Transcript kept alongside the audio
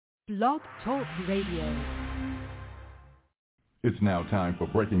Blog Talk Radio. It's now time for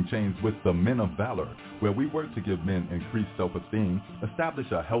Breaking Chains with the Men of Valor, where we work to give men increased self-esteem, establish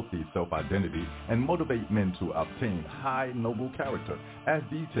a healthy self-identity, and motivate men to obtain high noble character as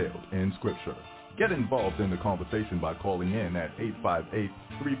detailed in Scripture. Get involved in the conversation by calling in at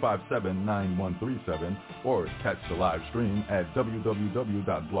 858-357-9137 or catch the live stream at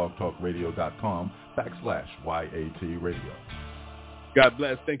www.blogtalkradio.com/YAT Radio. God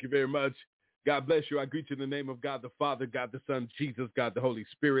bless. Thank you very much. God bless you. I greet you in the name of God the Father, God the Son, Jesus, God the Holy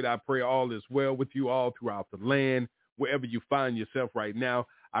Spirit. I pray all is well with you all throughout the land, wherever you find yourself right now.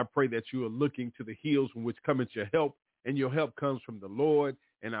 I pray that you are looking to the hills from which cometh your help, and your help comes from the Lord,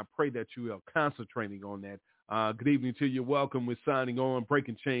 and I pray that you are concentrating on that. Good evening to you. Welcome. We're signing on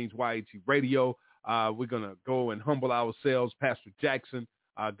Breaking Chains, YAT Radio. We're going to go and humble ourselves. Pastor Jackson,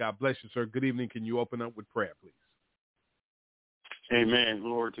 God bless you, sir. Good evening. Can you open up with prayer, please? Amen.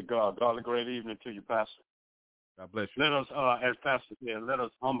 Glory to God. God, a great evening to you, Pastor. God bless you. Let us, as Pastor said, let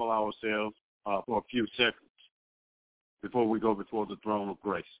us humble ourselves for a few seconds before we go before the throne of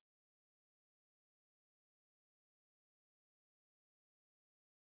grace.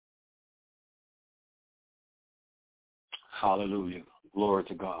 Hallelujah. Glory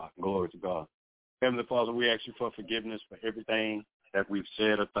to God. Glory to God. Heavenly Father, we ask you for forgiveness for everything that we've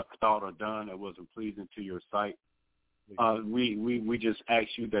said or thought or done that wasn't pleasing to your sight. We just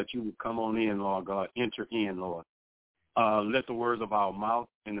ask you that you would come on in, Lord God. Enter in, Lord. Let the words of our mouth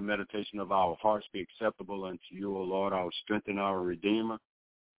and the meditation of our hearts be acceptable unto you, O Lord, our strength and our Redeemer.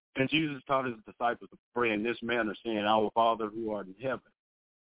 And Jesus taught his disciples to pray in this manner, saying, Our Father who art in heaven,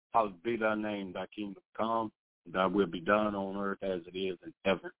 hallowed be thy name, thy kingdom come, thy will be done on earth as it is in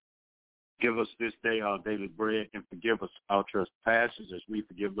heaven. Give us this day our daily bread, and forgive us our trespasses as we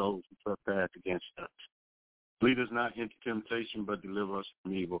forgive those who trespass against us. Lead us not into temptation, but deliver us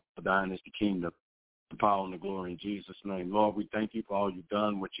from evil. For thine is the kingdom, the power, and the glory in Jesus' name. Lord, we thank you for all you've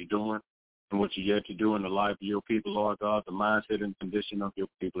done, what you're doing, and what you're yet to do in the life of your people, Lord God, the mindset and condition of your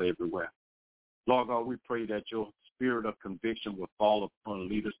people everywhere. Lord God, we pray that your spirit of conviction will fall upon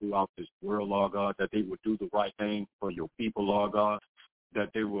leaders throughout this world, Lord God, that they would do the right thing for your people, Lord God,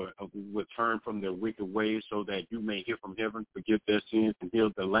 that they would turn from their wicked ways so that you may hear from heaven, forgive their sins, and heal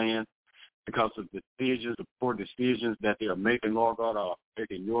the land. Because of the decisions, the poor decisions that they are making, Lord God, are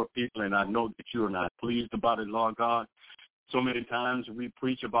affecting your people, and I know that you are not pleased about it, Lord God. So many times we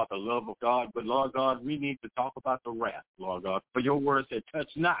preach about the love of God, but, Lord God, we need to talk about the wrath, Lord God. For your word said,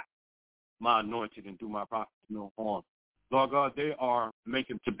 touch not my anointed and do my prophets no harm. Lord God, they are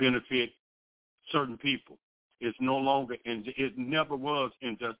making to benefit certain people. It's no longer, and it never was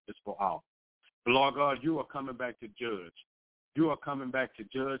injustice for all. But, Lord God, you are coming back to judge. You are coming back to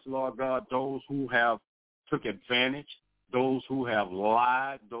judge, Lord God, those who have took advantage, those who have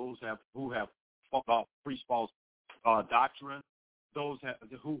lied, those who have preached false doctrine, those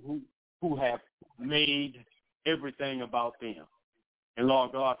who have made everything about them. And,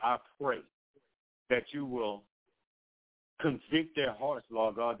 Lord God, I pray that you will convict their hearts,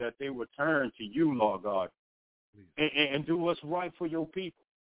 Lord God, that they will turn to you, Lord God, and do what's right for your people.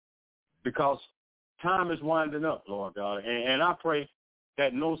 Because time is winding up, Lord God, and I pray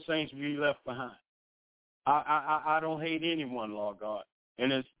that no saints be left behind. I don't hate anyone, Lord God,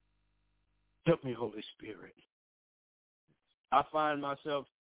 and it's help me, Holy Spirit. I find myself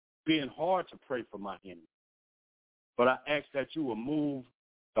being hard to pray for my enemies, but I ask that you will move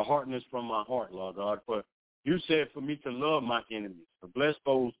the hardness from my heart, Lord God, for you said for me to love my enemies, to bless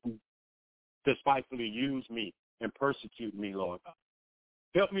those who despitefully use me and persecute me, Lord God.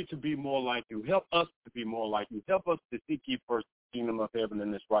 Help me to be more like you. Help us to be more like you. Help us to seek ye first the kingdom of heaven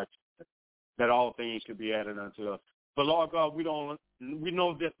and this righteousness, that all things should be added unto us. But, Lord God, we know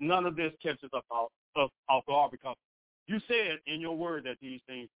that none of this catches us off guard, because you said in your word that these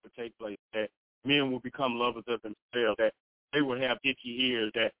things would take place, that men will become lovers of themselves, that they would have itchy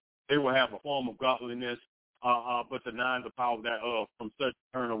ears, that they will have a form of godliness, but denying the power thereof, from such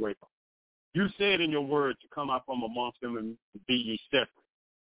turn away from. You said in your word to come out from amongst them and be ye separate.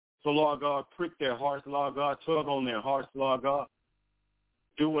 So, Lord God, prick their hearts, Lord God, tug on their hearts, Lord God.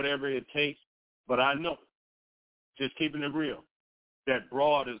 Do whatever it takes. But I know, just keeping it real, that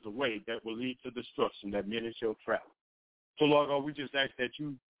broad is the way that will lead to destruction, that many shall travel. So, Lord God, we just ask that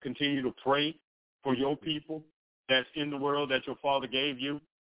you continue to pray for your people that's in the world that your Father gave you,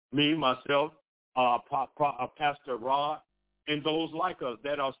 me, myself, Pastor Rod, and those like us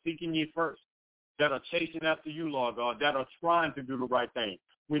that are seeking you first, that are chasing after you, Lord God, that are trying to do the right thing.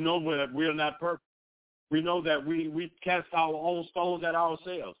 We know that we're not perfect. We know that we cast our own stones at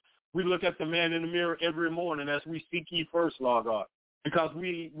ourselves. We look at the man in the mirror every morning as we seek ye first, Lord God. because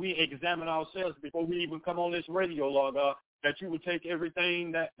we examine ourselves before we even come on this radio, Lord God, that you would take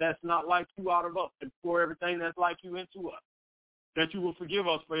everything that's not like you out of us and pour everything that's like you into us, that you will forgive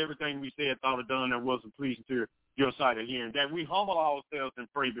us for everything we said, thought, or done that wasn't pleasing to your sight of hearing, that we humble ourselves and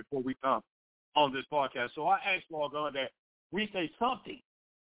pray before we come on this podcast. So I ask, Lord God, that we say something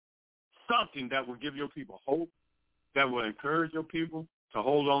that will give your people hope, that will encourage your people to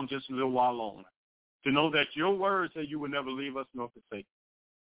hold on just a little while longer, to know that your word said you will never leave us nor forsake.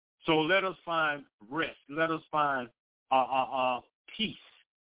 So let us find rest. Let us find peace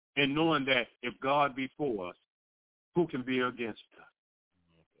in knowing that if God be for us, who can be against us?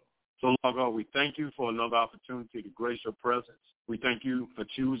 So, Lord God, we thank you for another opportunity to grace your presence. We thank you for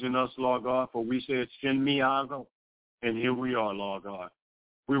choosing us, Lord God, for we said, send me, I'll go. And here we are, Lord God.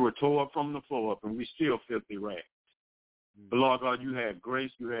 We were tore up from the floor up, and we still filthy rags. But, Lord God, you had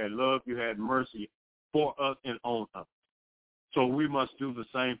grace, you had love, you had mercy for us and on us. So we must do the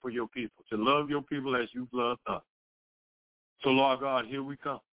same for your people, to love your people as you've loved us. So, Lord God, here we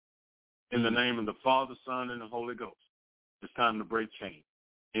come. In the name of the Father, Son, and the Holy Ghost. It's time to break chains.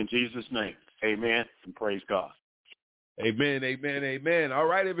 In Jesus' name, amen, and praise God. Amen, amen, amen. All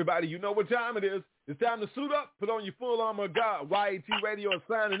right, everybody, you know what time it is. It's time to suit up, put on your full armor of God. YAT Radio is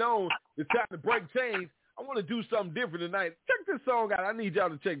signing on. It's time to break chains. I want to do something different tonight. Check this song out. I need y'all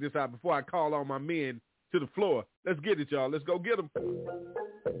to check this out before I call all my men to the floor. Let's get it, y'all. Let's go get them.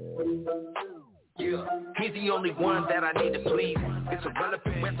 Yeah, he's the only one that I need to please. It's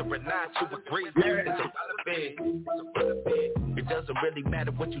irrelevant whether or not you agree. It's irrelevant. It doesn't really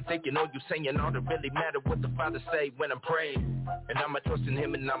matter what you think, all you saying. All that really matter what the Father say when I'm praying. And I'ma trust in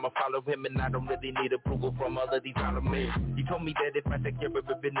him and I'ma follow him, and I don't really need approval from all of these other men. He told me that if I take care of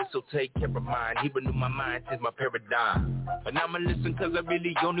a business, he'll take care of mine. He renewed my mind since my paradigm. And I'ma listen cause I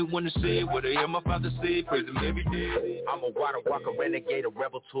really only want to say what I hear my Father say. Praise him every day. I'm a water walker, renegade, a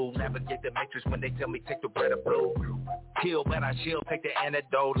rebel tool. Navigate the matrix when they tell me take the red or blue. Kill, but I chill, take the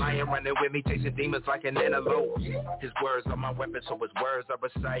antidote. Lion running with me, chasing demons like an antelope. His words are my weapon, so his words I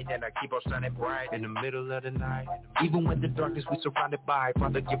recite, and I keep on shining bright in the middle of the night. Even when the darkness we surrounded by,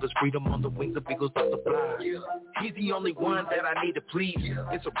 Father give us freedom on the wings of eagles about to fly. He's the only one that I need to please.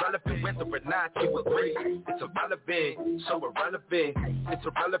 It's irrelevant whether or not you agree. It's irrelevant, so irrelevant. It's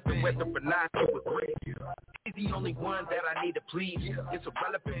irrelevant whether or not you agree. He's the only one that I need to please. It's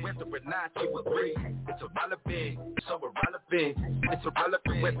irrelevant whether or not you agree. It's irrelevant, so irrelevant. It's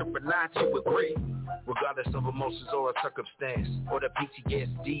irrelevant whether or not you agree. Regardless of emotions or a circumstance, or the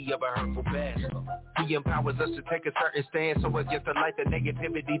PTSD of a hurtful past, he empowers us to take a certain stance. So against the light, the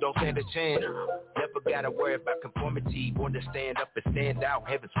negativity don't stand a chance. Never gotta worry about conformity. Born to stand up and stand out,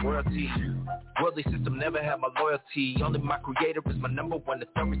 heaven's royalty. Worldly system never had my loyalty. Only my creator is my number one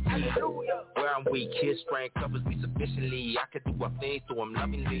authority. Where I'm weak, his strength covers me sufficiently. I can do all things to him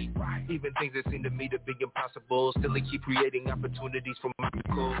lovingly. Even things that seem to me to be impossible, still he keep creating opportunities for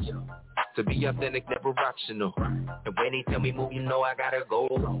miracles. To be authentic, never optional. And when he tell me move, you know I gotta go.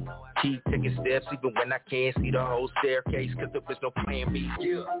 Keep taking steps even when I can't see the whole staircase, cause there is no plan B.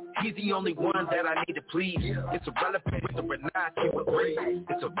 He's the only one that I need to please. It's irrelevant whether or not you agree.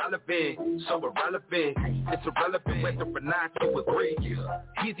 It's irrelevant, so irrelevant. It's irrelevant whether or not you agree.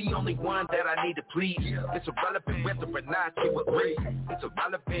 He's the only one that I need to please. It's irrelevant whether or not you agree. It's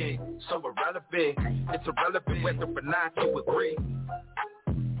irrelevant, so irrelevant. It's irrelevant whether or not you agree.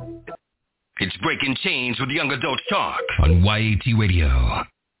 It's Breaking Chains with Young Adult Talk on YAT Radio.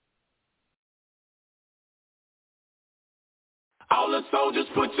 All the soldiers,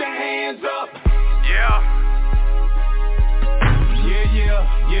 put your hands up. Yeah. Yeah, yeah, yeah,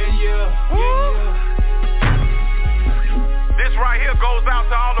 yeah, yeah, yeah. This right here goes out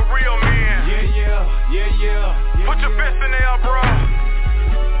to all the real men. Yeah, yeah, yeah, yeah. Put your fist in there, bro.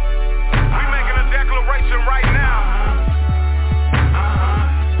 We making a declaration right now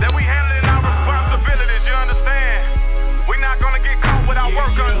that we handling our responsibilities, you understand? We're not gonna get caught with our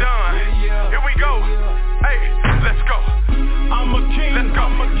work undone. Here we go. Hey, let's go. I'm a king, let's go.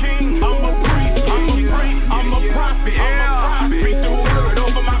 I'm a king, I'm a priest, I'm a priest, I'm a prophet, I speak the word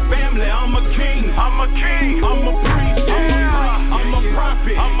over my family. I'm a king, I'm a king, I'm a priest, I'm a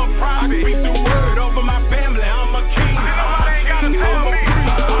prophet, I speak the word over my family. I'm a king, nobody ain't gotta tell me.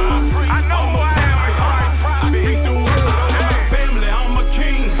 I know who I am in Christ. I speak the word over my family. I'm a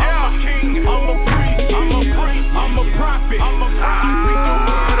king, I'm a king, I'm a priest, I'm a prophet, I speak the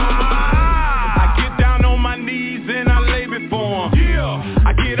word over my. I get down on my knees and I lay before him.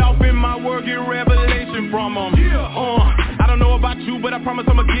 I get off in my word, get revelation from him. I don't know about you, but I promise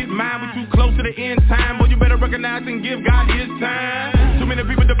I'ma get mine. We too close to the end time. Boy, you better recognize and give God his time. Too many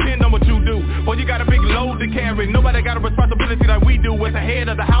people depend on what you do. Boy, you got a big load to carry. Nobody got a responsibility like we do as the head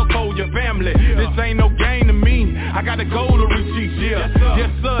of the household, your family. This ain't no game to me. I got a goal to reach each year. Yes,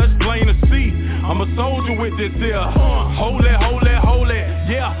 sir, it's plain to see. I'm a soldier with this here. Holy, holy, holy.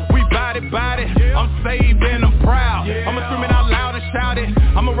 Yeah, we body. I'm saved and I'm proud. I'ma scream it out loud and shout it.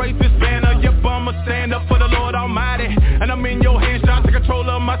 I'ma raise this banner. Yep, I'ma stand up for the Lord Almighty. And I'm in your hands, trying to control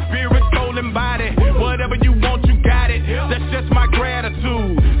of my spirit, soul, and body. Whatever you want, you got it. That's just my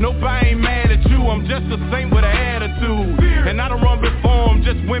gratitude. Nobody ain't mad at you. I'm just a saint with an attitude. And I don't run before them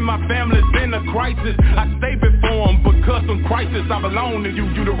just when my family's in a crisis. I stay before them because in crisis I belong to you.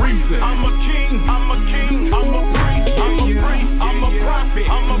 You the reason. I'm a king. I'm a priest. I'm a prophet.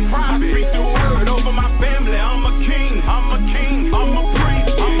 I speak the word over my family. I'm a king. I'm a priest. I'm a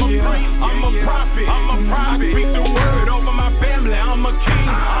prophet. I speak the word over my family. I'm a king.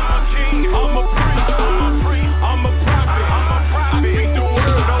 I'm a priest. I'm a prophet. I speak the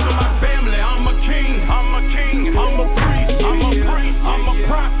word over my family. I'm a king. I'm a priest. I'm a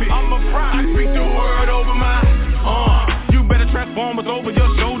prophet. I speak the word over my. You better transform what's over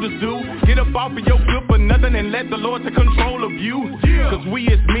your shoulders, dude. Get up off of your good for nothing and let the Lord take control of you. Cause we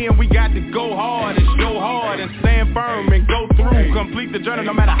as men, we got to go hard and show hard and stand firm and go through. Complete the journey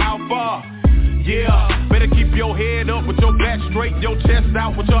no matter how far. Yeah, better keep your head up with your back straight, your chest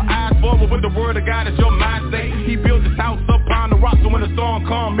out with your eyes forward with the word of God as your mind state. He built his house upon the rock so when the storm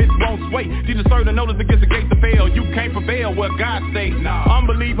comes, it won't sway. He discern the notice against the gates to fail. You can't prevail what God says. I'm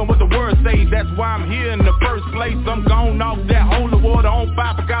believing what the word says. That's why I'm here in the first place. I'm gone off that holy water on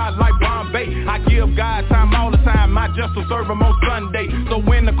fire for God like Bombay. I give God time all the time. I just will serve him on Sunday. So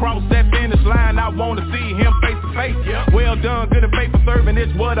when I cross that finish line, I want to see him face to face. Well done, good and faithful serving is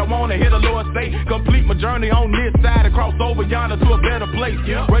what I want to hear the Lord say. Complete my journey on this side and cross over yonder to a better place.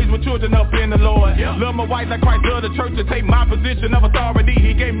 Raise my children up in the Lord. Love my wife like Christ loved the church and take my position of authority.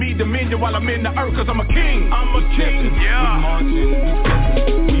 He gave me dominion while I'm in the earth cause I'm a king. I'm a king.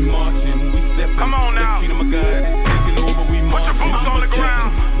 We marching, we stepping. Come on now. The kingdom of God is taking over. We marching. Put your boots on the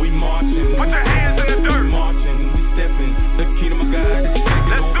ground. We marching. Put your hands in the dirt. We marching, we stepping. The kingdom of God is taking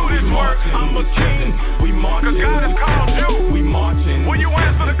over. Let's do this work. I'm a king. We marching. Cause God has called you. We marching. Will you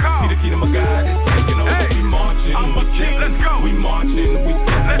answer the call? See the kingdom of God is taking over. Hey, we marching. I'm a king. Let's go. We marching. We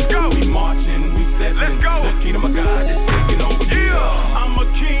stepping. Let's go. We marching. We stepping. Let's go. The kingdom of God is taking over. Yeah. I'm a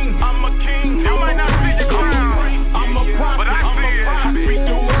king. You might not see your crown. I'm a prophet. But I see it. I speak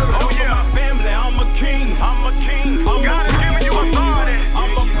the word over my family. I'm a king. God has given you authority.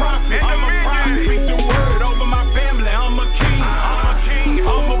 I'm a prophet. I speak the word over my family. I'm a king.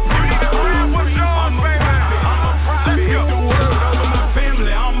 I'm a priest. You need to grab what's yours, baby. Let's go. The word over my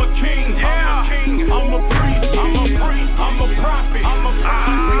family. I'm a king. I'm a priest. I'm a prophet.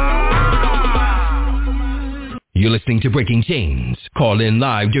 You're listening to Breaking Chains. Call in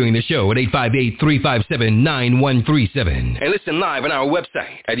live during the show at 858-357-9137. And listen live on our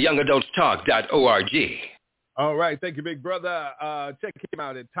website at youngadultstalk.org. All right. Thank you, big brother. Check him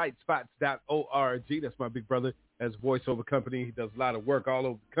out at tightspots.org. That's my big brother. Has a voiceover company. He does a lot of work all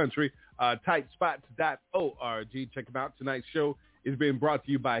over the country. Tightspots.org. Check him out. Tonight's show is being brought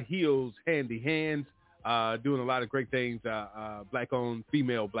to you by Heels Handy Hands. Doing a lot of great things. Black-owned,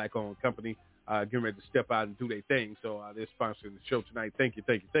 female black-owned company. Getting ready to step out and do their thing. So they're sponsoring the show tonight. Thank you.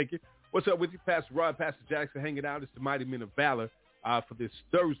 What's up with you? Pastor Rod, Pastor Jackson hanging out. It's the Mighty Men of Valor for this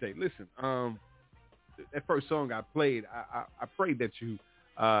Thursday. Listen, that first song I played, I prayed that you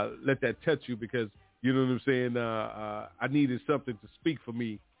let that touch you because, you know what I'm saying, I needed something to speak for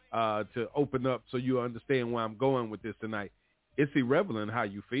me to open up so you understand where I'm going with this tonight. It's irrelevant how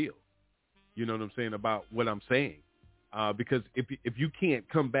you feel, you know what I'm saying, about what I'm saying. Because if you can't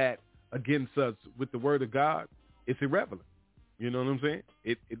combat against us with the word of God, it's irrelevant. You know what I'm saying?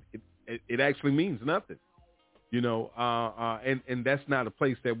 It actually means nothing. You know, and that's not a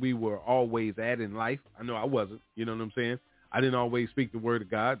place that we were always at in life. I know I wasn't. You know what I'm saying? I didn't always speak the word of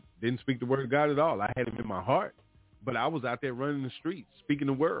God. Didn't speak the word of God at all. I had him in my heart, but I was out there running the streets, speaking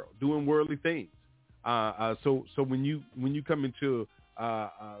the world, doing worldly things. So when you come into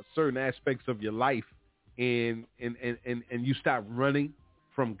certain aspects of your life and you stop running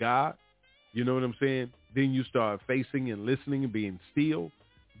from God, you know what I'm saying? Then you start facing and listening and being still.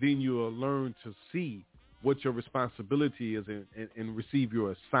 Then you will learn to see what your responsibility is and receive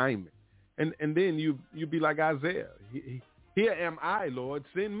your assignment. And then you be like Isaiah. Here am I, Lord,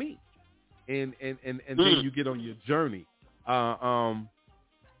 send me. And then you get on your journey.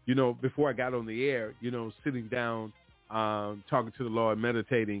 You know, before I got on the air, you know, sitting down, talking to the Lord,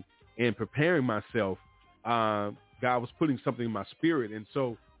 meditating and preparing myself, God was putting something in my spirit. And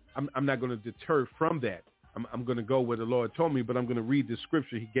so I'm not going to deter from that. I'm going to go where the Lord told me, but I'm going to read the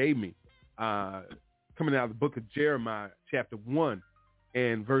scripture he gave me. Come coming out of the book of Jeremiah, chapter 1,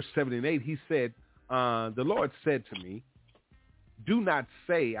 and verse 7 and 8. He said, the Lord said to me, do not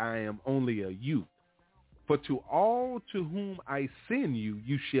say I am only a youth, for to all to whom I send you,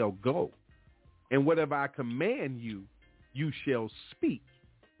 you shall go. And whatever I command you, you shall speak.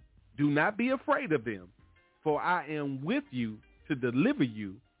 Do not be afraid of them, for I am with you to deliver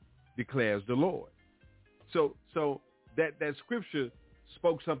you, declares the Lord. So that scripture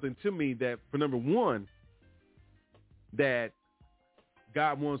spoke something to me that, for number one, that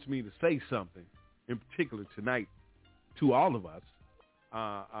God wants me to say something, in particular tonight, to all of us.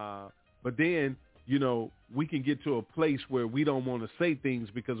 But then, we can get to a place where we don't want to say things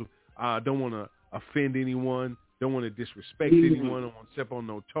because don't want to offend anyone, don't want to disrespect anyone, don't want to step on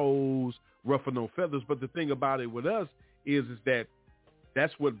no toes, ruffle no feathers. But the thing about it with us is that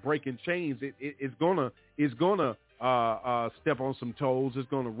that's what breaking chains. It's gonna step on some toes. It's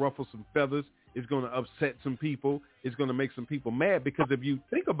gonna ruffle some feathers. It's gonna upset some people. It's gonna make some people mad, because if you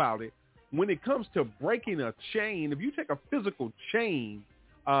think about it, when it comes to breaking a chain, if you take a physical chain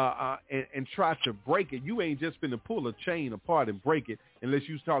and try to break it, you ain't just finna pull a chain apart and break it, unless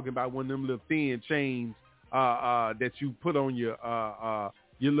you're talking about one of them little thin chains that you put on your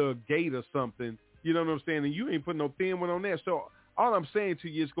little gate or something. You know what I'm saying? And you ain't putting no thin one on there. So all I'm saying to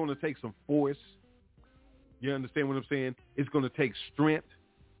you, it's going to take some force. You understand what I'm saying? It's going to take strength.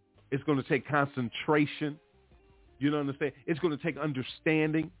 It's going to take concentration. You know what I'm saying? It's going to take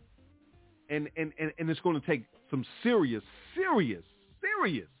understanding. And it's going to take some serious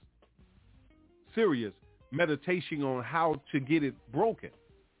meditation on how to get it broken,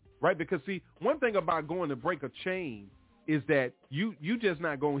 right? Because, see, one thing about going to break a chain is that you just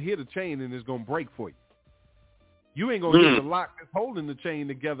not going to hit a chain and it's going to break for you. You ain't going to hit the lock that's holding the chain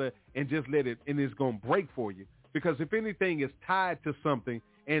together and just let it, and it's going to break for you. Because if anything is tied to something,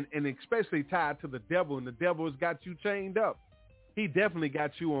 and especially tied to the devil, and the devil has got you chained up, he definitely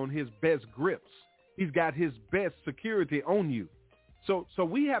got you on his best grips. He's got his best security on you. So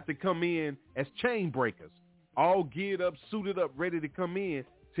we have to come in as chain breakers, all geared up, suited up, ready to come in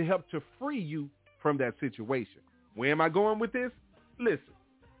to help to free you from that situation. Where am I going with this? Listen,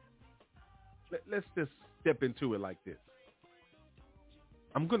 let's just step into it like this.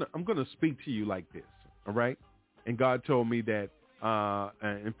 I'm gonna speak to you like this, all right? And God told me that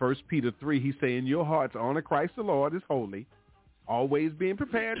in 1 Peter 3, he say, in your hearts honor Christ the Lord is holy, always being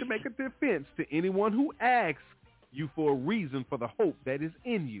prepared to make a defense to anyone who asks you for a reason for the hope that is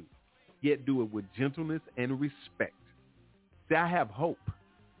in you, yet do it with gentleness and respect. See, I have hope.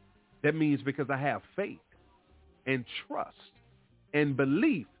 That means because I have faith and trust and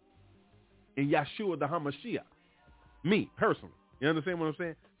belief in Yeshua the HaMashiach, me personally. You understand what I'm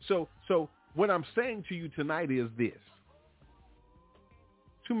saying? So what I'm saying to you tonight is this.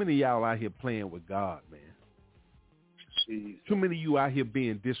 Too many of y'all out here playing with God, man. Jeez. Too many of you out here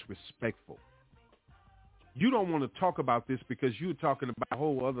being disrespectful. You don't want to talk about this because you're talking about a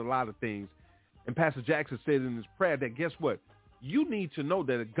whole other lot of things. And Pastor Jackson said in his prayer that, guess what? You need to know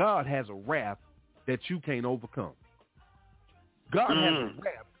that God has a wrath that you can't overcome. God has a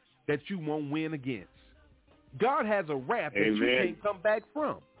wrath that you won't win against. God has a wrath that you can't come back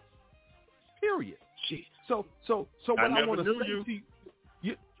from. Period. Jeez. So what I want to say to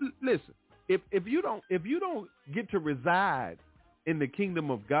you, listen, if you don't get to reside in the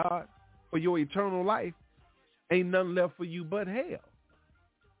kingdom of God for your eternal life, ain't nothing left for you but hell.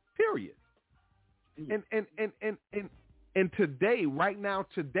 Period. And today, right now,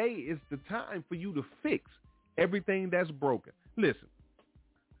 today is the time for you to fix everything that's broken. Listen,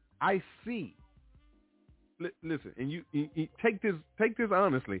 I see. Listen, and you take this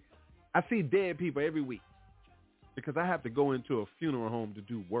honestly. I see dead people every week because I have to go into a funeral home to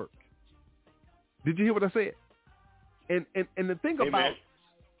do work. Did you hear what I said? And the thing about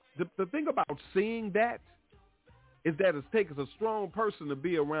the thing about seeing that is that it takes a strong person to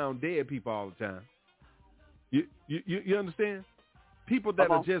be around dead people all the time. You understand? People that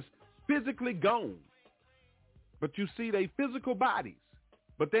are just physically gone, but you see their physical bodies,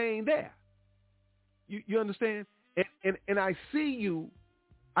 but they ain't there. You understand? And I see you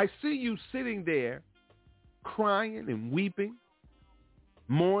sitting there crying and weeping,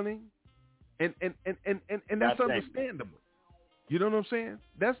 mourning, and that's understandable. You know what I'm saying?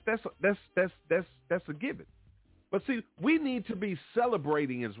 That's a given. But see, we need to be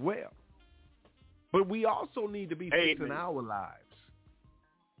celebrating as well. But we also need to be fixing our lives.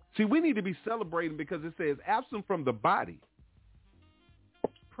 See, we need to be celebrating because it says absent from the body,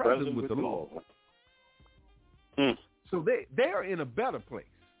 present with the Lord. So they're in a better place.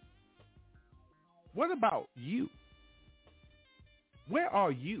 What about you? Where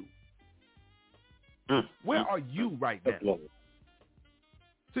are you? Where are you right now?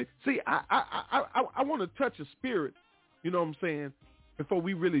 See, I want to touch a spirit, you know what I'm saying, before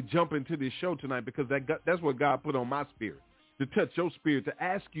we really jump into this show tonight, because that's what God put on my spirit, to touch your spirit, to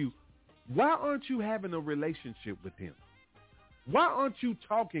ask you, why aren't you having a relationship with him? Why aren't you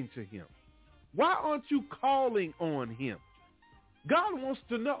talking to him? Why aren't you calling on him? God wants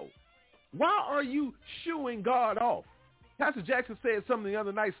to know. Why are you shooing God off? Pastor Jackson said something the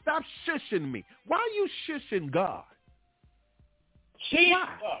other night. Stop shushing me. Why are you shushing God? Why?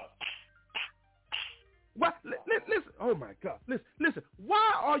 Why? Listen. Oh, my God. Listen.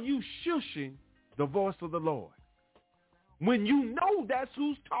 Why are you shushing the voice of the Lord when you know that's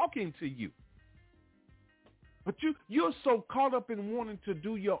who's talking to you? But you're so caught up in wanting to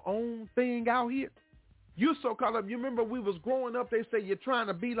do your own thing out here. You're so caught up. You remember we was growing up, they say you're trying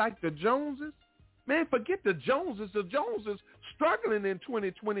to be like the Joneses. Man, forget the Joneses. The Joneses struggling in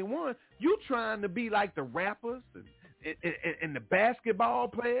 2021. You trying to be like the rappers and the basketball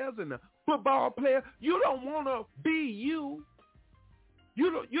players and the football players. You don't want to be you.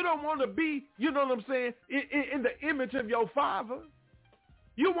 You don't want to be, you know what I'm saying, in the image of your father.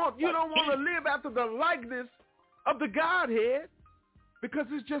 You don't want to live after the likeness of the Godhead, because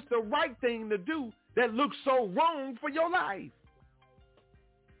it's just the right thing to do that looks so wrong for your life.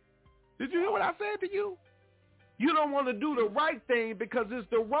 Did you hear what I said to you? You don't want to do the right thing because it's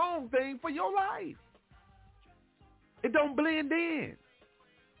the wrong thing for your life. It don't blend in.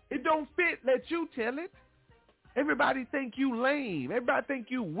 It don't fit. Let you tell it. Everybody think you lame. Everybody think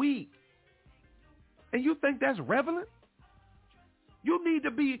you weak. And you think that's relevant? You need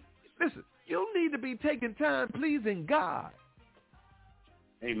to be taking time pleasing God.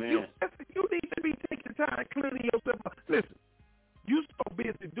 Amen. You need to be taking time cleaning yourself up. Listen, you so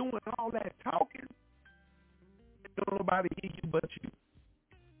busy doing all that talking, don't nobody hear you but you.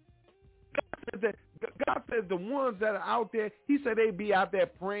 God says the ones that are out there, he said they be out there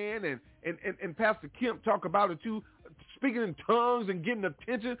praying, and Pastor Kemp talk about it too, speaking in tongues and getting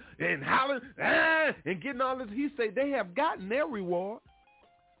attention and hollering and getting all this. He said they have gotten their reward.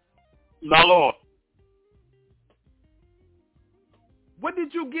 My Lord. What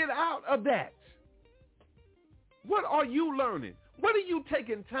did you get out of that? What are you learning? What are you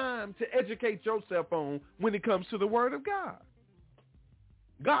taking time to educate yourself on when it comes to the Word of God?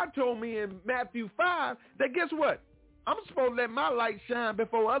 God told me in Matthew 5 that guess what? I'm supposed to let my light shine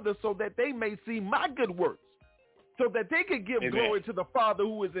before others so that they may see my good works, so that they can give Amen. glory to the Father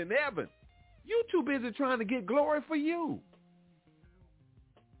who is in heaven. You too busy trying to get glory for you.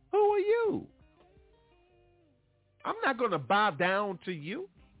 Who are you? I'm not going to bow down to you.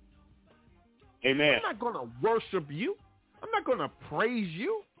 Amen. I'm not going to worship you. I'm not going to praise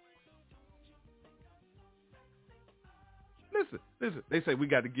you. Listen. They say we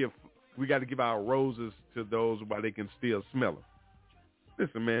got to give our roses to those while they can still smell them.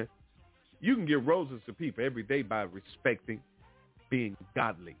 Listen, man, you can give roses to people every day by respecting, being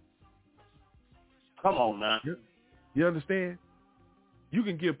godly. Come on now. You understand? You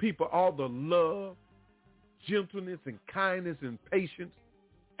can give people all the love, gentleness, and kindness and patience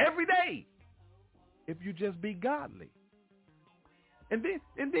every day if you just be godly. And then,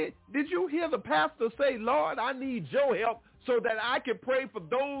 did you hear the pastor say, Lord, I need your help so that I can pray for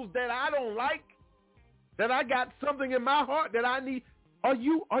those that I don't like, that I got something in my heart that I need? Are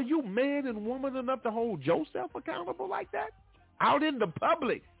you man and woman enough to hold yourself accountable like that? Out in the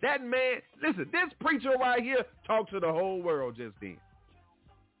public, that man, listen, this preacher right here talked to the whole world just then.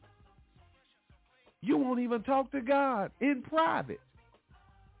 You won't even talk to God in private.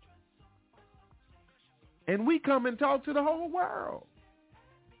 And we come and talk to the whole world.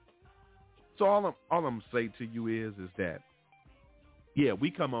 So all I'm going to say to you is that, yeah, we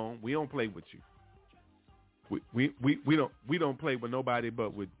come on. We don't play with you. We don't play with nobody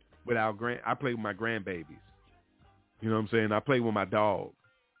but with our I play with my grandbabies. You know what I'm saying? I play with my dog.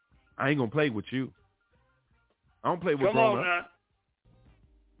 I ain't going to play with you. I don't play with grown-ups.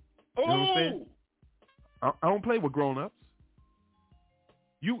 You know what I'm saying? I don't play with grown-ups.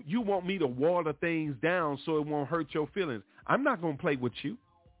 You want me to water things down so it won't hurt your feelings. I'm not going to play with you.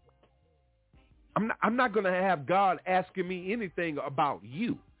 I'm not going to have God asking me anything about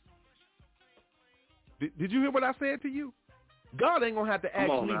you. Did you hear what I said to you? God ain't going to have to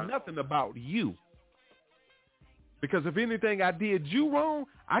ask me nothing about you. Because if anything I did you wrong,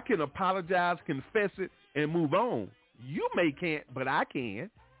 I can apologize, confess it, and move on. You can't, but I can.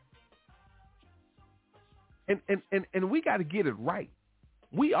 And we got to get it right.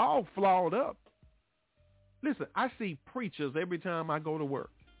 We all flawed up. Listen, I see preachers every time I go to work.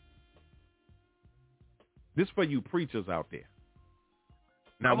 This for you preachers out there.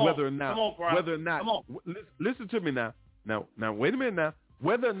 Now, whether or not, listen to me now. Now, wait a minute now.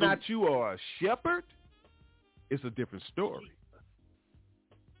 Whether or not you are a shepherd, it's a different story.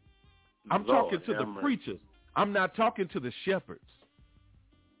 I'm talking to the preachers. I'm not talking to the shepherds.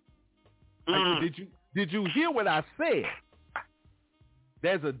 Did you hear what I said?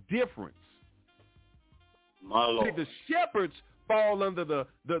 There's a difference. My Lord. See, the shepherds fall under the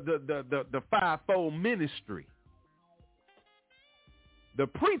fivefold ministry. The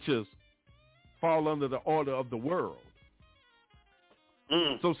preachers fall under the order of the world.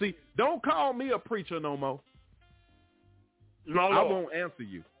 So see, don't call me a preacher no more. No, I won't answer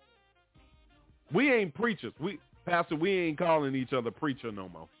you. We ain't preachers. Pastor, we ain't calling each other preacher no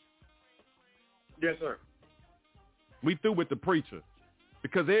more. Yes, sir. We through with the preacher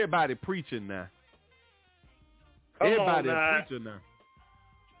because everybody preaching now. Everybody preaching now.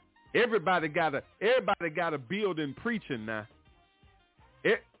 Everybody got a building preaching now.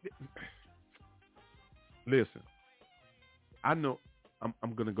 Listen, I know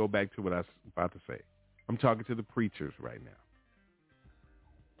I'm going to go back to what I was about to say. I'm talking to the preachers right now.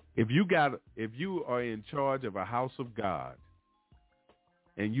 If you are in charge of a house of God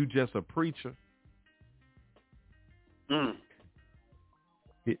and you just a preacher,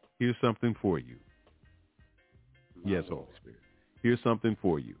 here's something for you. Yes, Holy Spirit. Here's something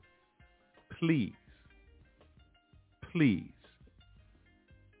for you. Please,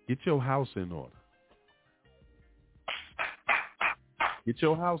 get your house in order. Get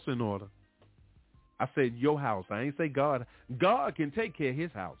your house in order. I said your house. I ain't say God. God can take care of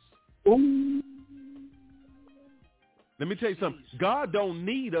his house. Ooh. Let me tell you something. God don't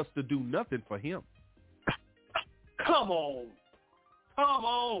need us to do nothing for him. Come on.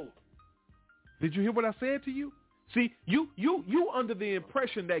 Did you hear what I said to you? See, you under the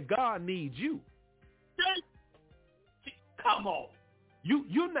impression that God needs you. Come on.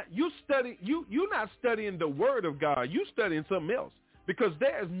 You're not studying the word of God. You studying something else. Because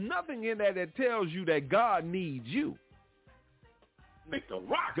there's nothing in there that tells you that God needs you. Make the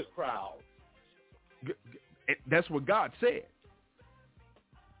rocks proud. That's what God said.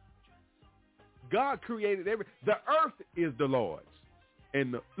 God created the earth is the Lord's.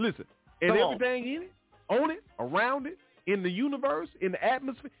 And everything in it, on it, around it, in the universe, in the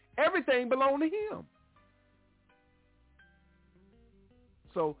atmosphere, everything belongs to him.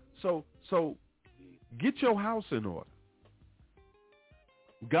 So get your house in order.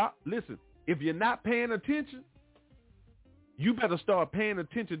 God, listen, if you're not paying attention, you better start paying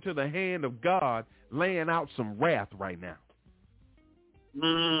attention to the hand of God laying out some wrath right now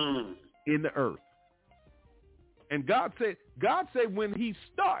in the earth. And God said when he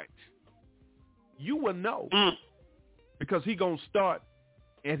starts, you will know because he going to start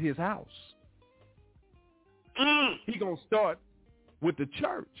at his house. He going to start with the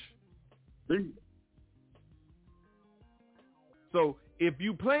church. So if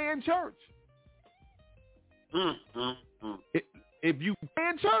you play in church, if you play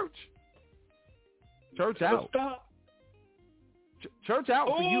in church out. Church out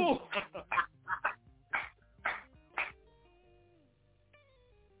for you.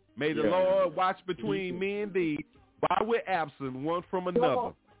 May the Lord watch between me and thee while we're absent one from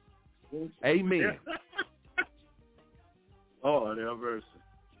another. Amen. Oh, they're verse.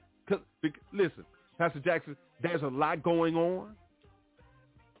 Listen, Pastor Jackson, there's a lot going on.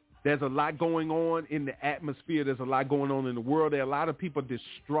 There's a lot going on in the atmosphere. There's a lot going on in the world. There are a lot of people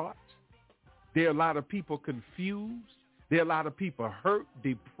distraught. There are a lot of people confused. There are a lot of people hurt,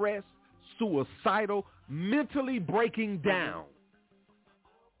 depressed, suicidal, mentally breaking down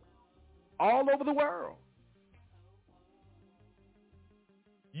all over the world.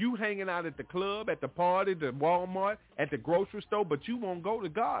 You hanging out at the club, at the party, the Walmart, at the grocery store, but you won't go to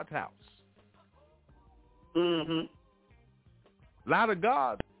God's house. A lot of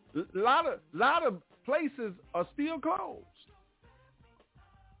places are still closed.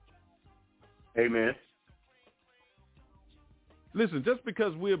 Amen. Listen, just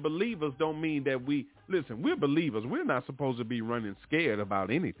because we're believers don't mean that we're believers. We're not supposed to be running scared about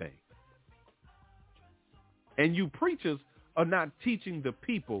anything. And you preachers are not teaching the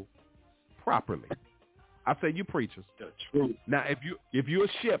people properly. I say you preachers. The truth. Now, if you're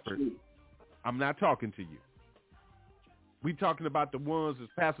a shepherd, I'm not talking to you. We talking about the ones as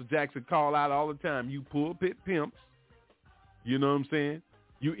Pastor Jackson call out all the time. You pulpit pimps. You know what I'm saying?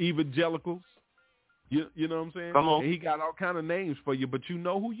 You evangelicals. You know what I'm saying? Come on. And he got all kind of names for you, but you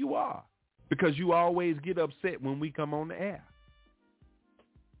know who you are because you always get upset when we come on the air.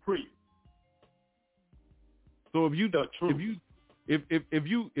 Preach. So if you done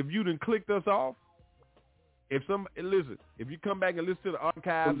clicked us off, if you come back and listen to the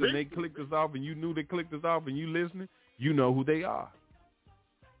archives and they clicked us off and you knew they clicked us off and you listening, you know who they are.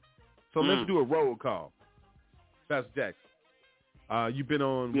 So let's do a roll call. Pastor Jackson, you've been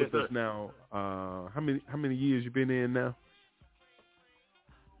on with us now. How many years you been in now?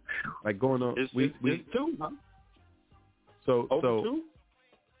 Like going on? It's 2, huh? So two?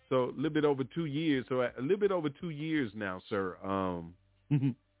 So a little bit over 2 years. So a little bit over 2 years now, sir.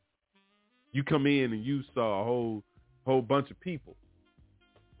 You come in and you saw a whole bunch of people,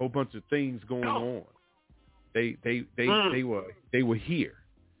 whole bunch of things going on. They were here.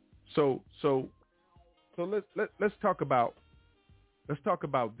 So let's talk about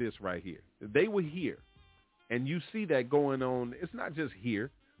this right here. They were here, and you see that going on. It's not just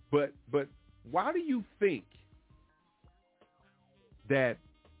here, but why do you think that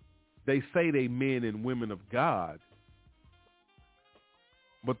they say they men and women of God,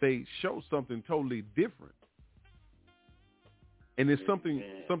 but they show something totally different? And it's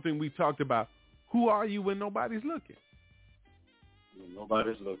something we talked about. Who are you when nobody's looking? When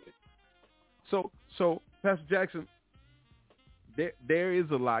nobody's looking. So Pastor Jackson, there is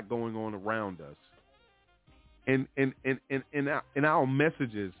a lot going on around us, and our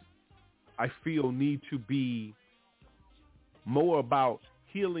messages, I feel, need to be more about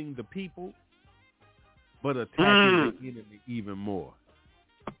healing the people, but attacking the enemy even more.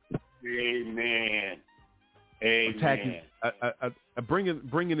 Amen. Attacking,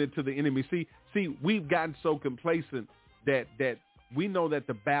 bringing it to the enemy. See, we've gotten so complacent that we know that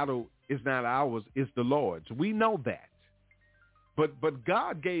the battle is not ours, it's the Lord's. We know that. But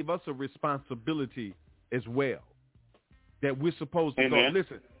God gave us a responsibility as well that we're supposed to go.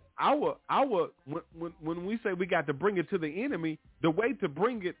 Listen, when we say we got to bring it to the enemy, the way to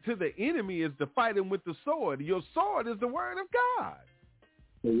bring it to the enemy is to fight him with the sword. Your sword is the word of God.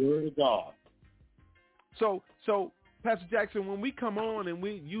 The word of God. So Pastor Jackson, when we come on and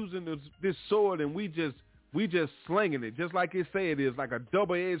we using this sword and we just slinging it, just like it say it is, like a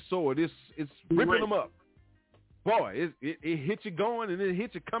double-edged sword. It's ripping them up. Boy, it hits you going and it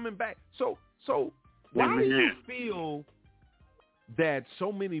hits you coming back. So why do you feel that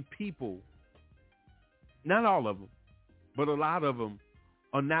so many people, not all of them, but a lot of them,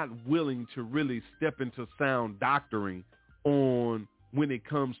 are not willing to really step into sound doctrine on when it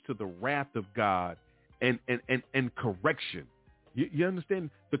comes to the wrath of God and correction? You understand?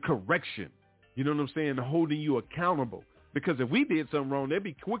 The correction. You know what I'm saying? Holding you accountable. Because if we did something wrong, they'd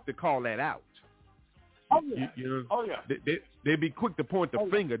be quick to call that out. Oh, yeah. You know, they'd be quick to point the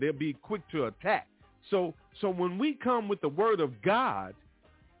finger. They'll be quick to attack. So when we come with the word of God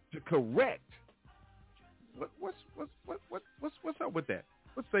to correct, what's up with that?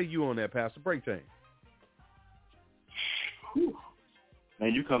 What say you on that, Pastor? Break change.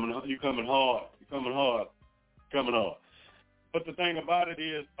 Man, you coming hard. You're coming hard. But the thing about it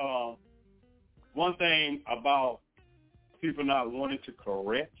is, one thing about people not wanting to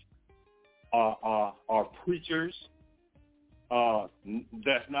correct are preachers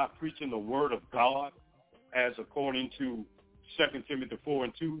that's not preaching the word of God, as according to 2 Timothy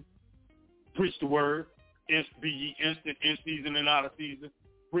 4:2. Preach the word, be ye instant, in season and out of season.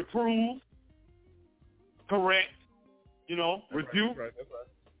 Reprove, correct, rebuke,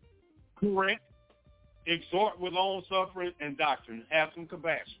 correct, exhort with long suffering and doctrine. Have some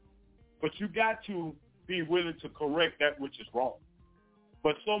compassion. But you got to be willing to correct that which is wrong.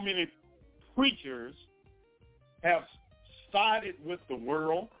 But so many preachers have sided with the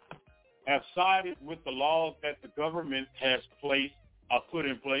world, have sided with the laws that the government has put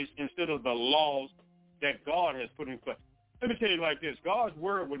in place instead of the laws that God has put in place. Let me tell you like this. God's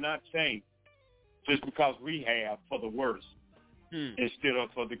word will not change just because we have for the worse instead of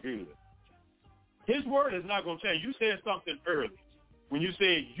for the good. His word is not going to change. You said something earlier when you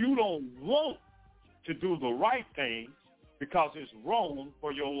said you don't want to do the right thing because it's wrong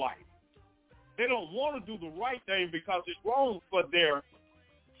for your life. They don't want to do the right thing because it's wrong for their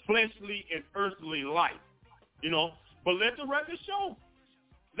fleshly and earthly life, But let the record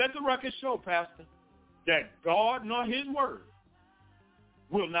show, Pastor, that God nor his word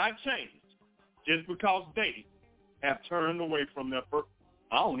will not change just because they have turned away from their first.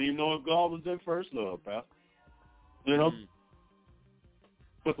 I don't even know if God was their first love, Pastor.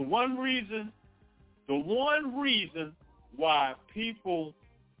 But the one reason why people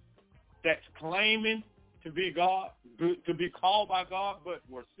that's claiming to be God, to be called by God, but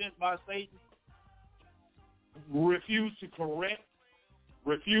were sent by Satan, refuse to correct,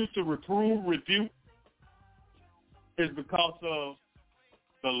 refuse to reprove, rebuke, is because of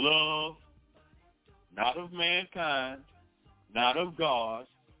the love, not of mankind, not of God,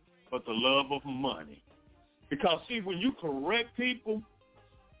 but the love of money. Because, see, when you correct people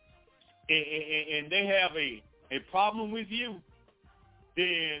and they have a problem with you,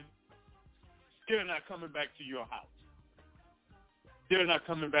 then they're not coming back to your house. They're not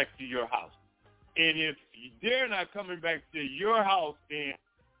coming back to your house. And if they're not coming back to your house, then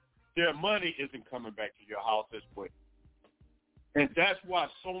their money isn't coming back to your house as well. And that's why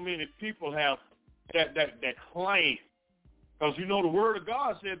so many people have that claim. Because, you know, the word of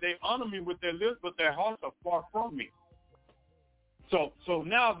God said they honor me with their lips, but their hearts are far from me. So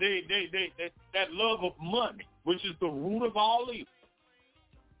now they that love of money, which is the root of all evil,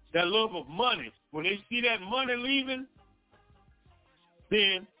 that love of money, when they see that money leaving,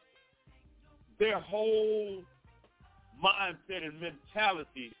 then their whole mindset and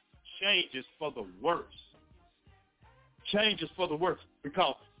mentality changes for the worse. Changes for the worse.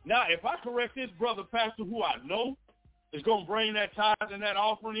 Because now if I correct this brother pastor who I know is going to bring that tithe and that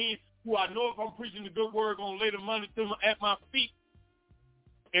offering in, who I know if I'm preaching the good word going to lay the money at my feet,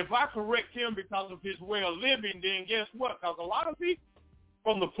 if I correct him because of his way of living, then guess what? Because a lot of people,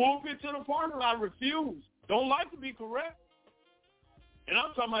 from the pulpit to the parking lot, refuse, don't like to be correct. And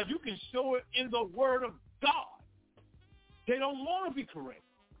I'm talking about you can show it in the word of God. They don't want to be correct.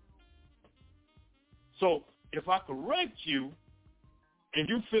 So if I correct you and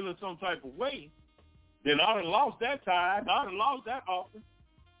you feeling some type of way, then I'd have lost that tithe, I'd have lost that offering.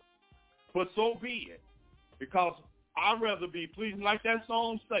 But so be it. Because I'd rather be pleasing, like that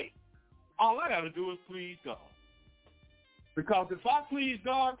song say. All I got to do is please God. Because if I please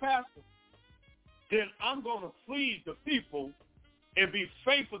God, Pastor, then I'm going to please the people and be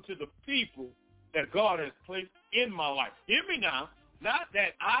faithful to the people that God has placed in my life. Hear me now. Not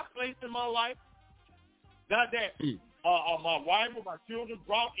that I placed in my life. Not that my wife or my children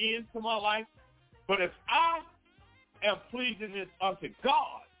brought into my life. But if I am pleasing this unto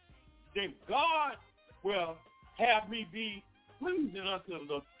God, then God will have me be pleasing unto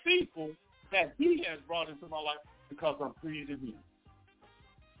the people that he has brought into my life because I'm pleasing him.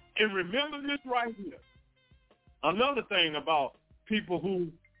 And remember this right here. Another thing about people who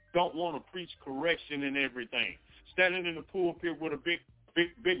don't want to preach correction and everything, standing in the pulpit with a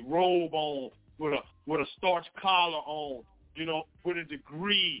big robe on, with a starched collar on, you know, with a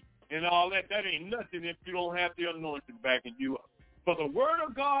degree and all that. That ain't nothing if you don't have the anointing backing you up. For the word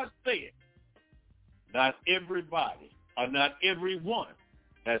of God said, not everybody or not everyone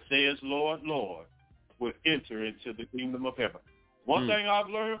that says, Lord, Lord, will enter into the kingdom of heaven. One thing I've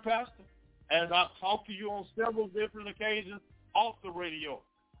learned, Pastor, as I've talked to you on several different occasions off the radio,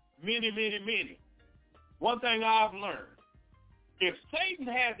 many, one thing I've learned, if Satan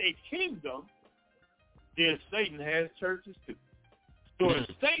has a kingdom, then Satan has churches too. So if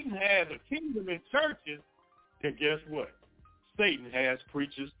Satan has a kingdom in churches, then guess what? Satan has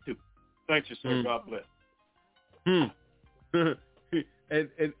preachers too. Thank you, sir. God bless.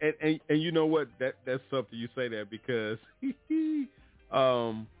 And you know what? That's something you say that because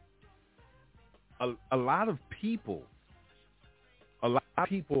a lot of people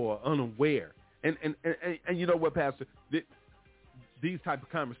are unaware. And you know what, Pastor? These type of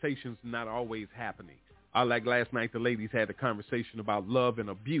conversations not always happening. Like last night, the ladies had a conversation about love and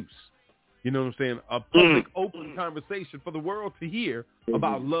abuse. You know what I'm saying? A public, open conversation for the world to hear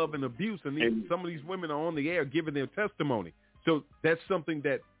about love and abuse. And some of these women are on the air giving their testimony. So that's something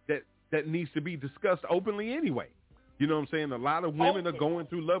that needs to be discussed openly anyway. You know what I'm saying? A lot of women are going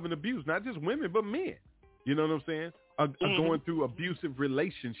through love and abuse, not just women, but men. You know what I'm saying? Are going through abusive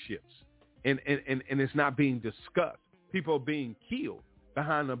relationships. And it's not being discussed. People are being killed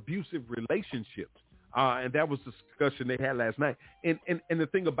behind abusive relationships. And that was the discussion they had last night. And the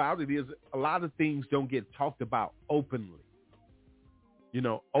thing about it is a lot of things don't get talked about openly. You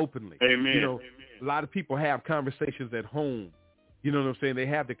know, openly. Amen. You know, a lot of people have conversations at home. You know what I'm saying? They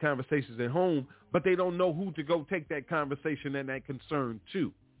have the conversations at home, but they don't know who to go take that conversation and that concern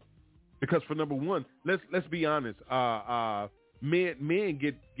to. Because for number one, let's be honest. Men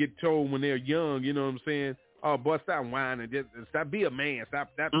get told when they're young, you know what I'm saying? Oh, boy, stop whining. Just stop. Be a man. Stop.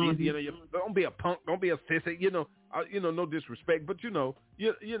 You know, don't be a punk. Don't be a sissy. You know, no disrespect, but you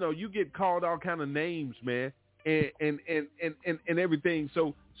get called all kind of names, man, and everything.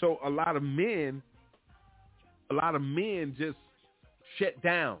 So a lot of men just shut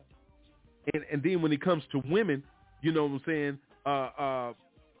down, and then when it comes to women, you know what I'm saying?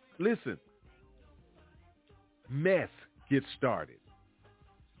 Listen, mess gets started.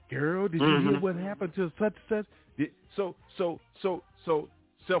 Girl, did you hear what happened to such and such? So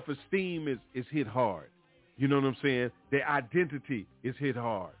self-esteem is hit hard. You know what I'm saying? Their identity is hit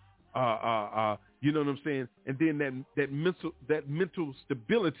hard. You know what I'm saying? And then that mental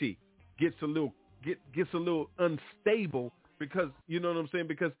stability gets a little gets a little unstable because, you know what I'm saying?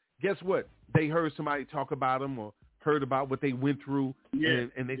 Because guess what? They heard somebody talk about them or heard about what they went through,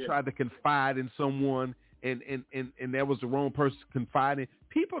 and they tried to confide in someone, and that was the wrong person to confide in.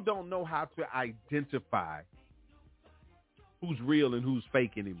 People don't know how to identify who's real and who's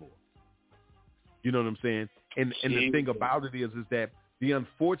fake anymore. You know what I'm saying? And the thing about it is that the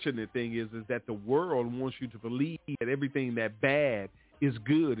unfortunate thing is that the world wants you to believe that everything that's bad is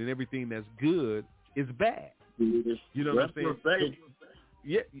good and everything that's good is bad. You know what I'm saying?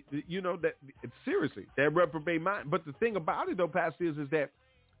 Yeah, you know that seriously, that reprobate mind. But the thing about it, though, Pastor, is that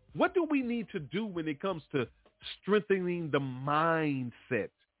what do we need to do when it comes to strengthening the mindset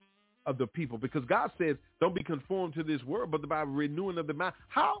of the people? Because God says, "Don't be conformed to this world, but by renewing of the mind."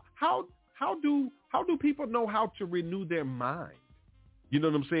 How do people know how to renew their mind? You know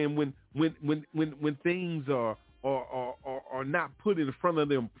what I'm saying? When things are not put in front of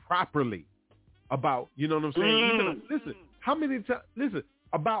them properly about, you know what I'm saying? Even, listen, how many times? Listen,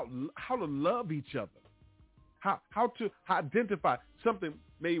 about how to love each other, how to identify something.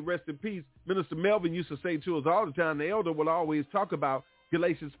 May rest in peace. Minister Melvin used to say to us all the time. The elder will always talk about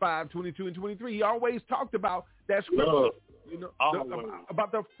Galatians 5:22 and 23. He always talked about that scripture, you know,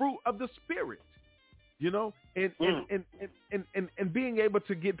 about the fruit of the Spirit, you know, and being able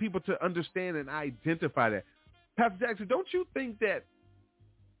to get people to understand and identify that. Pastor Jackson, don't you think that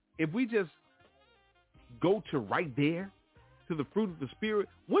if we just go to right there, to the fruit of the Spirit,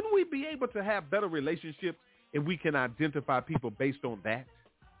 wouldn't we be able to have better relationships if we can identify people based on that?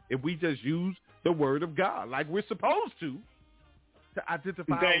 If we just use the Word of God like we're supposed to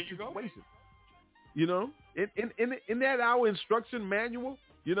identify our situations. You know, in that our instruction manual,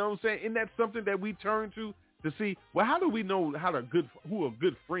 you know what I'm saying? Isn't that something that we turn to see, well, how do we know who a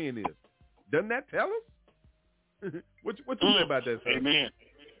good friend is? Doesn't that tell us? What you say about that, sir? Amen.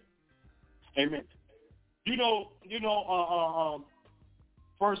 Amen. You know,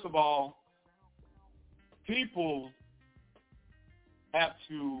 first of all, people have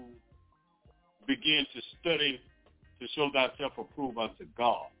to begin to study to show thyself approved unto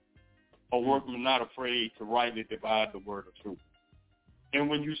God. A workman not afraid to rightly divide the word of truth. And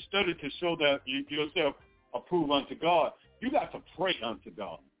when you study to show that yourself approved unto God, you got to pray unto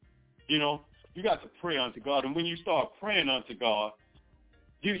God. You know, you got to pray unto God. And when you start praying unto God,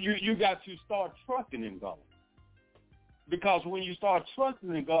 you got to start trusting in God. Because when you start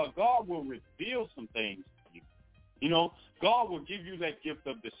trusting in God, God will reveal some things to you. You know, God will give you that gift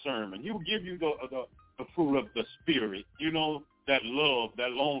of discernment. He will give you the fruit of the Spirit, you know, that love,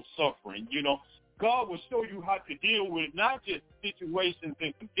 that long suffering. You know, God will show you how to deal with not just situations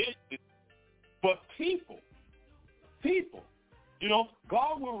and conditions, but people. You know,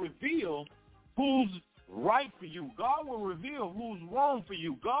 God will reveal who's right for you. God will reveal who's wrong for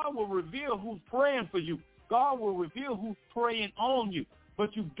you. God will reveal who's praying for you. God will reveal who's praying on you.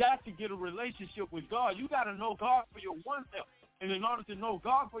 But you got to get a relationship with God. You got to know God for your oneself. And in order to know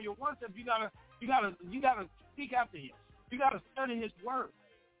God for your oneself, you gotta seek after Him. You gotta study His Word.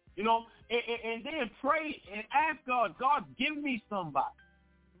 You know, and then pray and ask God, God, give me somebody.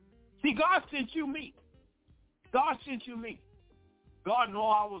 See, God sent you me. God sent you me. God know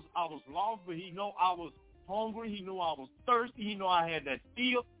I was lost, but He know I was hungry. He knew I was thirsty. He knew I had that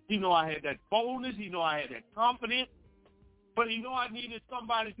feel. He knew I had that boldness. He knew I had that confidence. But He knew I needed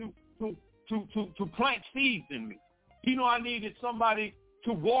somebody to plant seeds in me. He knew I needed somebody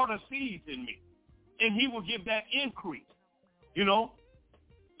to water seeds in me. And He will give that increase. You know,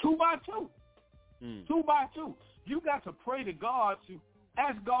 2 by 2. 2 by 2. You got to pray to God, to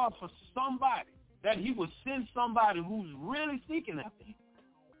ask God for somebody, that He will send somebody who's really seeking after Him.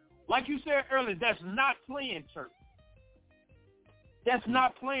 Like you said earlier, that's not playing church. That's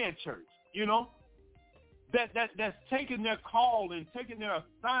not playing church, you know. That's taking their call and taking their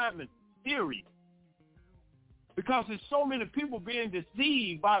assignment serious. Because there's so many people being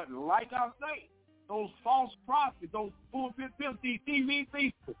deceived by, like I say, those false prophets, those pulpit filthy TV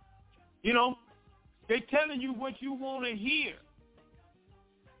people. You know, they're telling you what you want to hear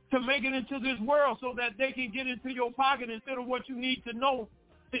to make it into this world so that they can get into your pocket instead of what you need to know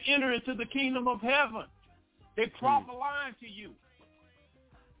to enter into the kingdom of heaven. They prophesying to you.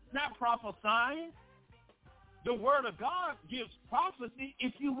 Not prophesying. The word of God gives prophecy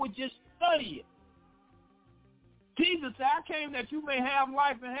if you would just study it. Jesus said, I came that you may have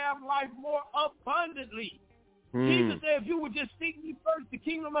life and have life more abundantly. Jesus said, if you would just seek me first, the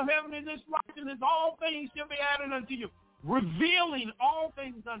kingdom of heaven and this righteousness, all things shall be added unto you. Revealing all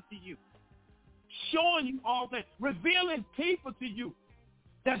things unto you. Showing you all things. Revealing people to you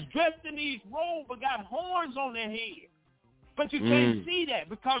that's dressed in these robes but got horns on their head. But you can't see that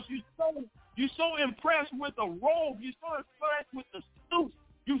because you're so You're so impressed with the robe. You're so impressed with the suit.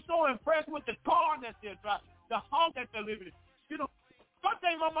 You're so impressed with the car that they're driving, the house that they're living in. You know, one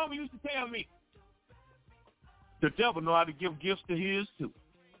thing my mama used to tell me, the devil know how to give gifts to his too.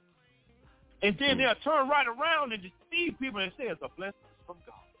 And then they'll turn right around and deceive people and say it's a blessing from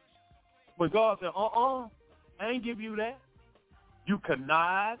God. When God said, I ain't give you that. You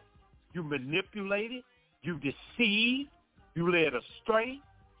connive, you manipulated, you deceived, you led astray.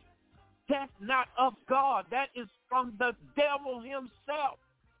 That's not of God. That is from the devil himself.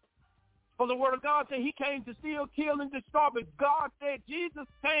 For the word of God said he came to steal, kill, and destroy. But God said Jesus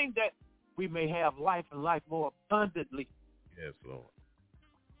came that we may have life and life more abundantly. Yes, Lord.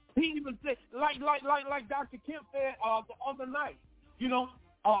 He even said, like Dr. Kemp said the other night, you know,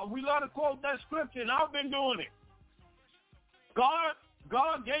 we love to quote that scripture, and I've been doing it. God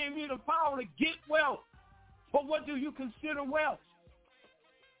gave me the power to get wealth. But what do you consider wealth?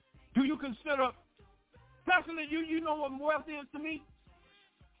 Do you consider, personally, you know what wealth is to me?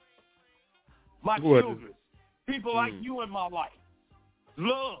 My children, people like you in my life,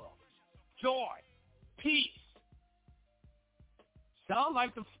 love, joy, peace. Sound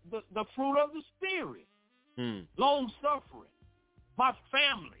like the fruit of the Spirit. Long-suffering, my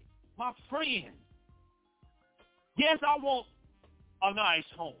family, my friends. Yes, I want a nice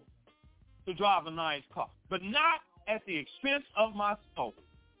home, to drive a nice car, but not at the expense of my soul.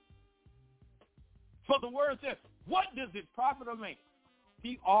 For the word says, what does it profit a man?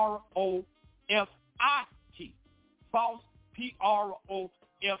 Profit. False.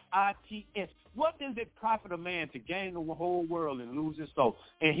 Profits. What does it profit a man to gain the whole world and lose his soul?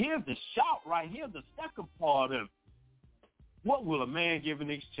 And here's the shout right here, the second part of it. What will a man give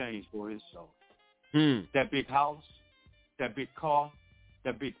in exchange for his soul? That big house, that big car,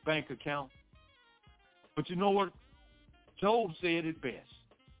 that big bank account. But you know what? Job said it best.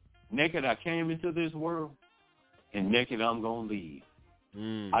 Naked I came into this world, and naked I'm going to leave.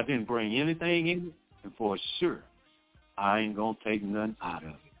 I didn't bring anything in it, and for sure, I ain't going to take nothing out of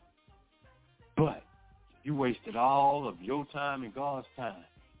it. But you wasted all of your time and God's time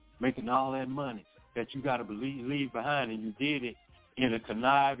making all that money that you got to leave behind, and you did it in a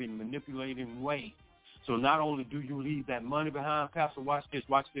conniving, manipulating way. So not only do you leave that money behind, Pastor, watch this,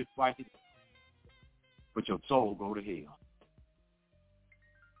 but your soul go to hell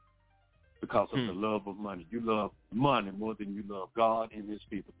because of the love of money. You love money more than you love God and his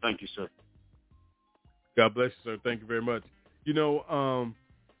people. Thank you, sir. God bless you, sir. Thank you very much. You know,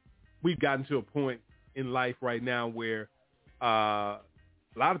 we've gotten to a point in life right now where a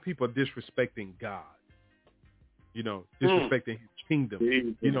lot of people are disrespecting God, you know, disrespecting his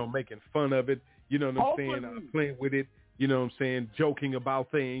kingdom, you know, making fun of it, you know what I'm saying, playing with it, you know what I'm saying, joking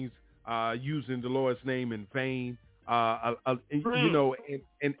about things, using the Lord's name in vain, you know,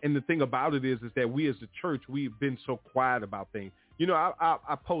 and the thing about it is that we as a church, we've been so quiet about things. You know,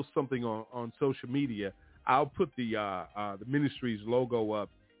 I post something on social media. I'll put the ministry's logo up,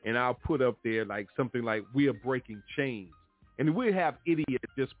 and I'll put up there like something like, we are breaking chains. And we have idiots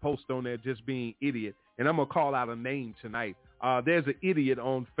just post on there just being idiot. And I'm going to call out a name tonight. There's an idiot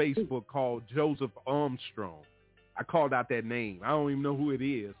on Facebook called Joseph Armstrong. I called out that name. I don't even know who it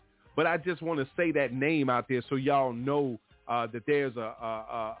is. But I just want to say that name out there so y'all know that there's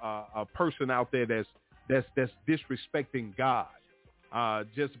a person out there that's disrespecting God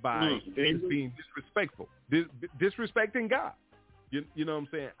just by just being disrespectful, disrespecting God. You know what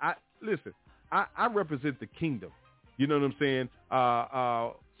I'm saying? I represent the kingdom. You know what I'm saying?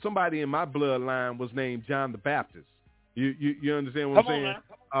 Somebody in my bloodline was named John the Baptist. You understand what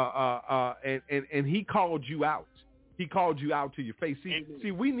I'm saying? And he called you out. He called you out to your face.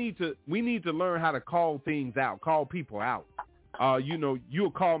 See, we need to learn how to call things out, call people out. You know,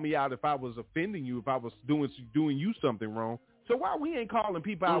 you'll call me out if I was offending you, if I was doing you something wrong. So why we ain't calling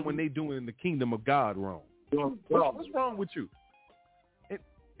people out when they doing the kingdom of God wrong? What's wrong with you?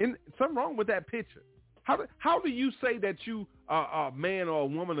 And something wrong with that picture. How do you say that you are a man or a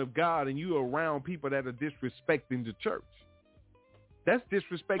woman of God and you are around people that are disrespecting the church? That's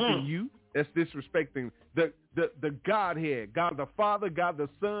disrespecting you. That's disrespecting the Godhead, God the Father, God the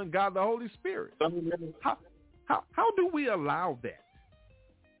Son, God the Holy Spirit. How do we allow that?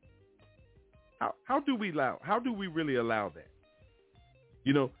 How do we really allow that?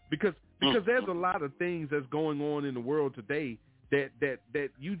 You know, because there's a lot of things that's going on in the world today that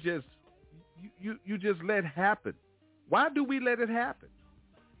you just let happen. Why do we let it happen?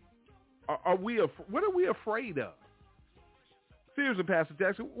 What are we afraid of? Seriously, Pastor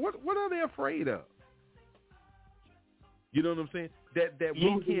Jackson, what are they afraid of? You know what I'm saying? That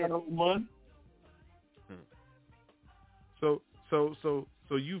we can't. So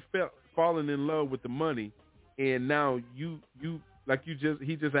you felt fallen in love with the money, and now he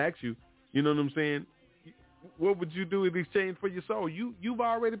just asked you, you know what I'm saying? What would you do in exchange for your soul? You've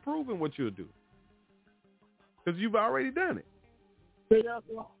already proven what you'll do, because you've already done it. Say that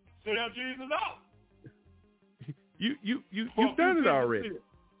Jesus out. You've done it already.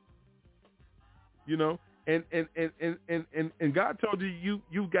 You know, and God told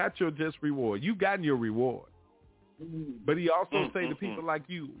you got your just reward. You've gotten your reward. But he also say to people like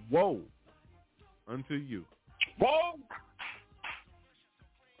you, woe unto you. Woe.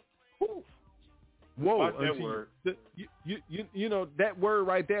 Whoa! That word. You know that word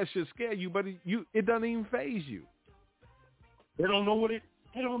right there should scare you, but it doesn't even faze you. They don't know what it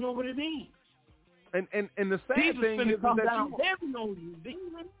means. And the sad thing is that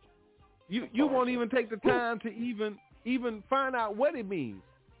you won't even take the time to even find out what it means.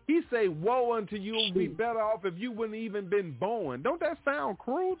 He say, "Woe unto you! It would be better off if you wouldn't even been born." Don't that sound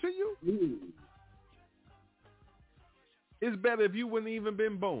cruel to you? It's better if you wouldn't even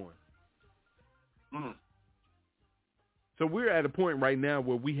been born. So we're at a point right now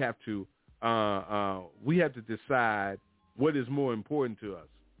where we have to decide what is more important to us.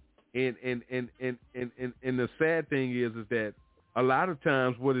 And the sad thing is that a lot of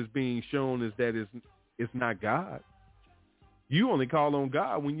times what is being shown is that it's not God. You only call on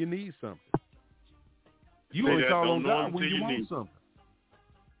God when you need something. You only call on God when you want something.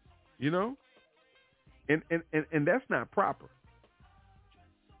 You know? And that's not proper.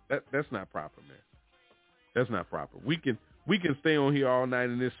 That's not proper, man. That's not proper. We can stay on here all night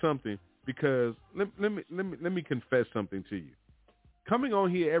and there's something, because let me confess something to you. Coming on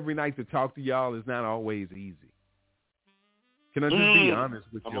here every night to talk to y'all is not always easy. Can I just be honest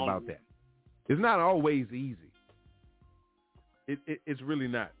with you about that? It's not always easy. It's really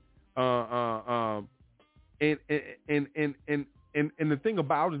not. And the thing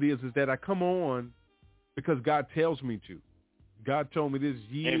about it is that I come on because God tells me to. God told me this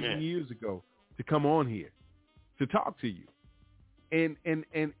years and years ago to come on here to talk to you. And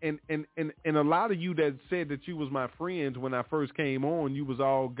a lot of you that said that you was my friends when I first came on, you was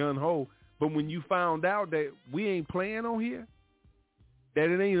all gun-ho. But when you found out that we ain't playing on here, that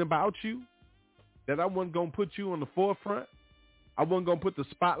it ain't about you, that I wasn't going to put you on the forefront, I wasn't going to put the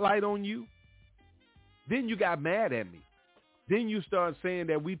spotlight on you, then you got mad at me. Then you start saying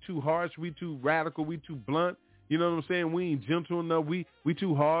that we too harsh, we too radical, we too blunt. You know what I'm saying? We ain't gentle enough. We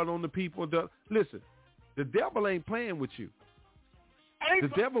too hard on the people. Listen, the devil ain't playing with you. The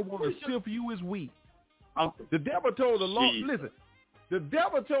devil want to sift you as wheat. The devil told the Lord, listen, the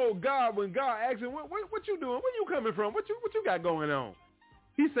devil told God when God asked him, what you doing? Where you coming from? What you got going on?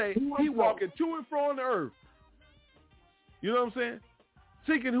 He say, he walking to and fro on the earth. You know what I'm saying?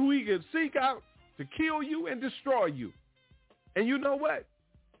 Seeking who he can seek out to kill you and destroy you. And you know what?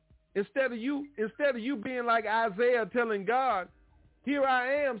 Instead of you being like Isaiah telling God, here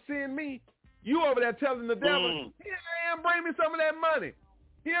I am, send me, you over there telling the devil, here I am, bring me some of that money.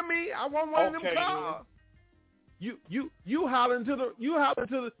 Hear me? I want one of them cars. You hollering to the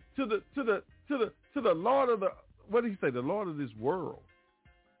Lord of the, what did he say? The Lord of this world.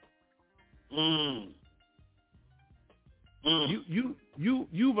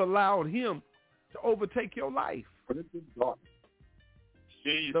 You've allowed him to overtake your life.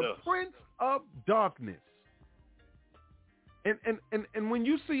 Jesus. The Prince of Darkness. And when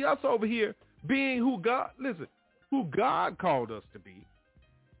you see us over here being who God called us to be.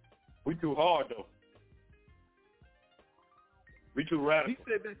 We too hard though. We too radical.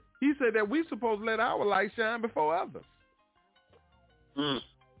 He said that we supposed to let our light shine before others.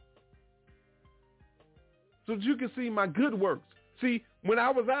 So that you can see my good works. See, when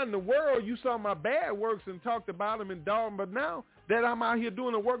I was out in the world, you saw my bad works and talked about them and dogged them. But now that I'm out here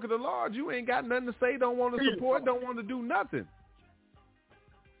doing the work of the Lord, you ain't got nothing to say, don't want to support, don't want to do nothing.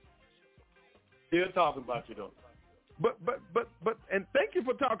 Still talking about you though. But, and thank you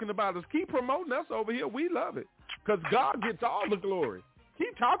for talking about us. Keep promoting us over here. We love it because God gets all the glory.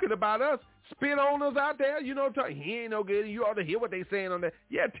 Keep talking about us. Spit on us out there. You know, he ain't no good. You ought to hear what they saying on that.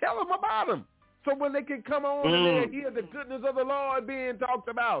 Yeah, tell them about them. So when they can come on and they hear the goodness of the Lord being talked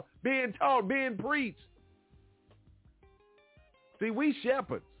about, being taught, being preached. See, we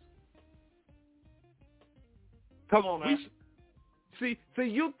shepherds. Come on, man. See,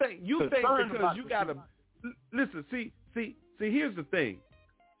 you think because you got to listen. See. Here's the thing.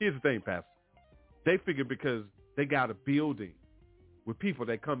 Pastor. They figure because they got a building with people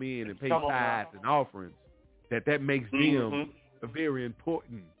that come in and pay tithes and offerings, that makes them very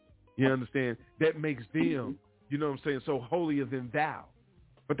important. You understand? That makes them, you know what I'm saying, so holier than thou.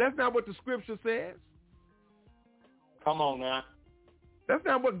 But that's not what the scripture says. Come on now. That's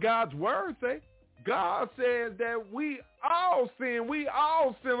not what God's word say. God says that we all sin, we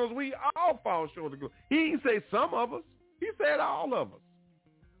all sinners, we all fall short of glory. He didn't say some of us. He said all of us.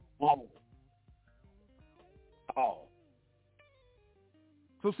 All.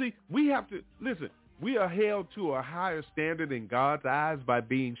 So see, we have to, listen, we are held to a higher standard in God's eyes by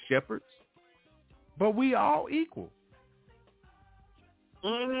being shepherds, but we all equal.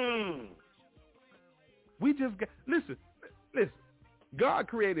 We just got, listen, God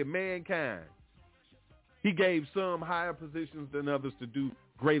created mankind. He gave some higher positions than others to do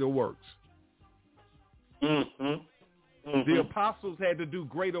greater works. The apostles had to do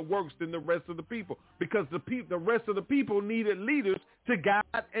greater works than the rest of the people because the rest of the people needed leaders to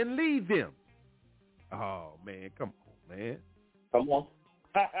guide and lead them. Oh, man, come on, man. Come on.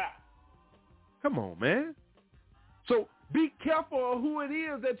 Come on, man. So be careful of who it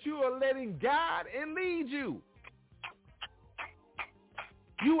is that you are letting guide and lead you.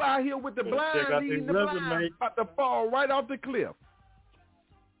 You out here with the blind leading the blind, about to fall right off the cliff.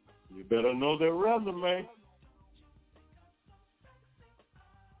 You better know their resume.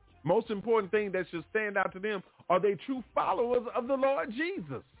 Most important thing that should stand out to them, are they true followers of the Lord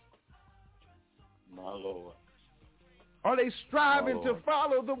Jesus? My Lord. Are they striving to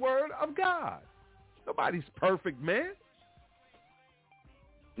follow the word of God? Nobody's perfect, man.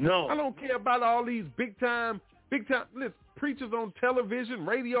 No. I don't care about all these big time, listen, preachers on television,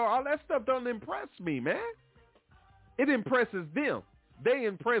 radio, all that stuff don't impress me, man. It impresses them. They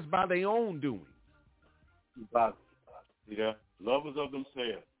impressed by their own doing. Yeah, lovers of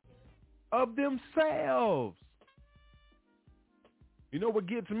themselves. Of themselves. You know what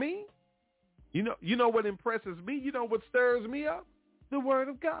gets me? You know what impresses me? You know what stirs me up? The word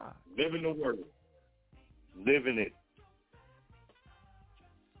of God. Living the word. Living it.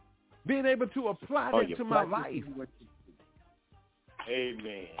 Being able to apply that to my life.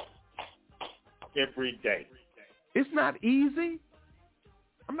 Amen. Every day. It's not easy.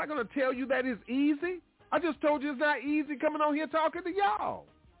 I'm not going to tell you that it's easy. I just told you it's not easy coming on here talking to y'all.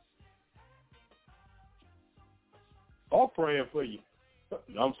 All praying for you.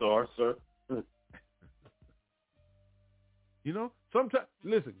 I'm sorry, sir. You know, sometimes,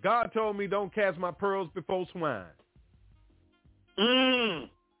 listen, God told me don't cast my pearls before swine.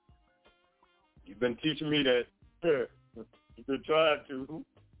 You've been teaching me that. You've been trying to.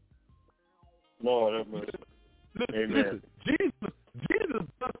 Lord have mercy. Amen. Listen, Jesus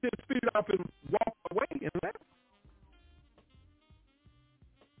dust his feet off and walked away and left.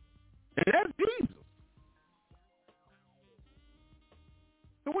 And that's Jesus.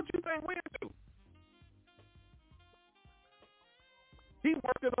 So what you think we're doing? He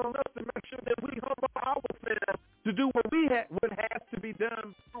working on us to make sure that we humble ourselves to do what has to be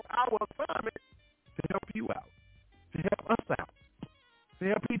done through our assignment to help you out, to help us out, to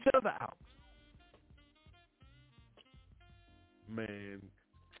help each other out. Man,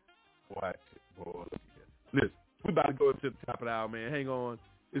 boy. Listen, we're about to go to the top of the hour, man. Hang on.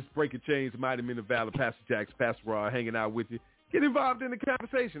 It's Breaking Chains, Mighty Men of Valor, Pastor Jax, Pastor Rod, hanging out with you. Get involved in the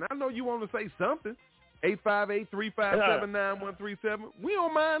conversation. I know you want to say something. 858-357-9137. We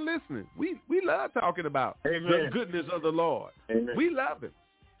don't mind listening. We love talking about the goodness of the Lord. Amen. We love him.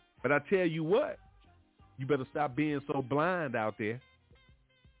 But I tell you what, you better stop being so blind out there.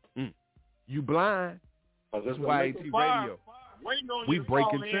 You blind. That's YAT Radio. We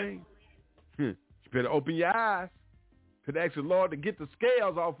breaking chains. You better open your eyes. Could ask the Lord to get the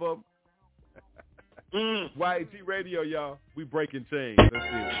scales off of them. YAT Radio, y'all. We breaking chains. That's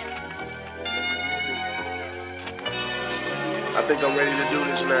it. I think I'm ready to do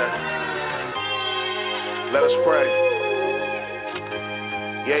this now. Let us pray.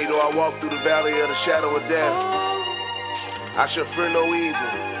 Yea, though I walk through the valley of the shadow of death, I shall fear no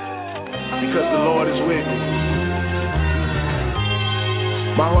evil, because the Lord is with me.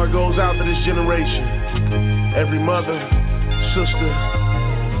 My heart goes out to this generation. Every mother, sister,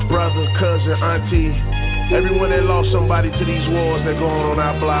 brother, cousin, auntie, everyone that lost somebody to these wars that go on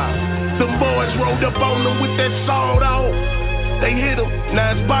our block. Them boys rolled up on them with that sawed off. They hit him,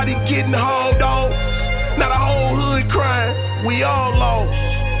 now his body getting hauled off. Now the whole hood crying, we all lost.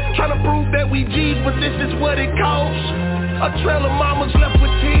 Trying to prove that we G's, but this is what it costs. A trail of mamas left with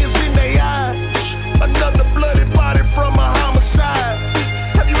tears in their eyes. Another bloody body from a homicide.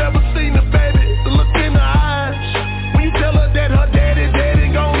 Have you ever seen a baby look in her eyes when you tell her that her daddy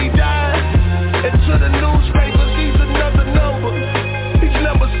gonna die? And to the newspapers, he's another number. He's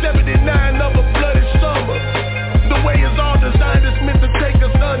number 79 of a bloody summer. The way it's all designed is meant to take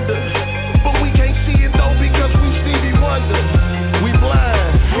us under, but we can't see it though because we Stevie Wonder. We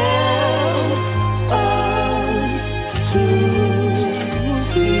blind. Help us to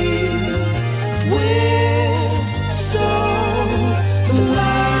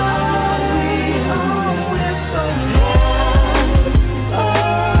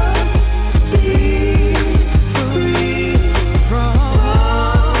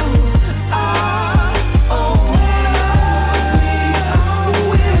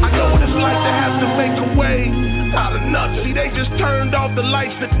off the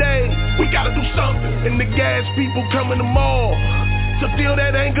lights today. We gotta do something. And the gas people come in the mall to feel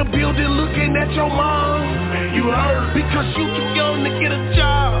that anger building, looking at your mom. You heard, because you too young to get a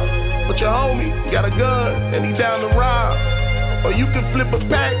job. But your homie got a gun and he down to rob. Or you can flip a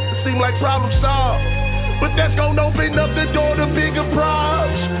pack to seem like problem solved. But that's gonna open up the door to bigger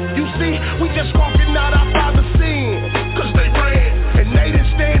problems. You see, we just walking out our father's sin, cause they ran and they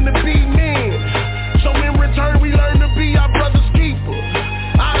didn't stand to be men. So in return we learn to be our brother's keeper,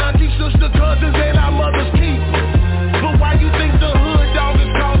 our auntie, sister, cousins, and our mother's keeper. But why you think the hood dog is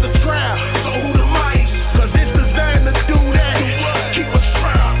called the trap? So who the mice? Cause it's designed to do that. Keep us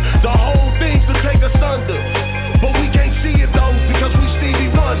trapped. The whole thing's to take us under. But we can't see it though, because we Stevie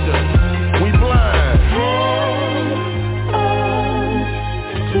Wonder. We blind.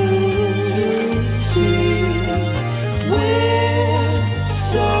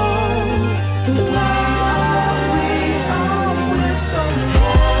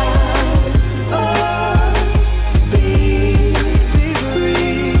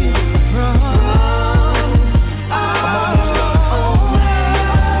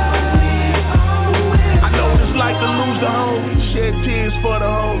 For the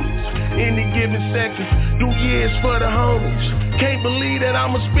homies, any given second, do years for the homies. Can't believe that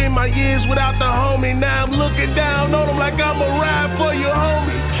I'ma spend my years without the homie. Now I'm looking down on him like I'ma ride for your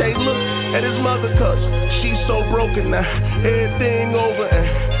homie. Can't look at his mother cause she's so broken now. Everything over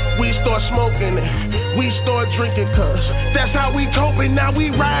and we start smoking and we start drinking cause that's how we coping. Now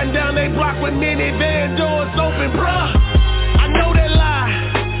we riding down they block with minivan doors open, bruh. I know that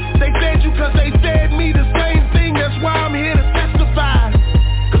lie. They said you cause they said me the same thing. That's why I'm here to testify.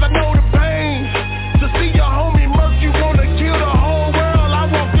 Cause I know the pain to see your homie murk, you wanna kill the whole world.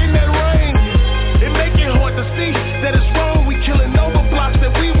 I walk in that rain, it make it hard to see that it's wrong. We killing over blocks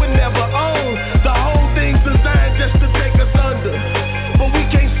that we would never own. The whole thing's designed just to take us under. But we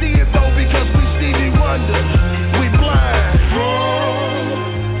can't see it though because we Stevie Wonder. We blind.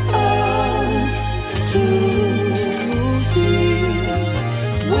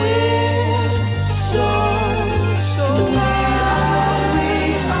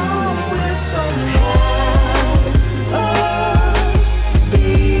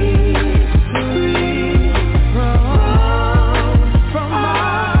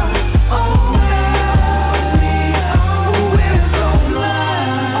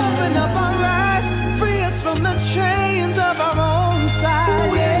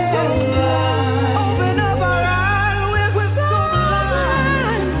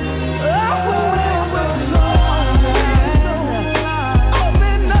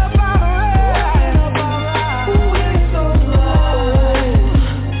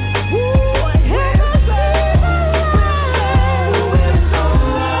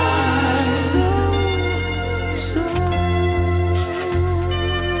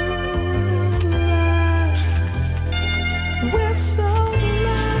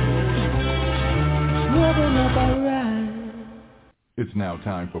 It's now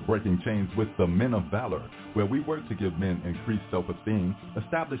time for Breaking Chains with the Men of Valor, where we work to give men increased self-esteem,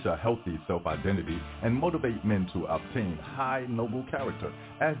 establish a healthy self-identity, and motivate men to obtain high, noble character,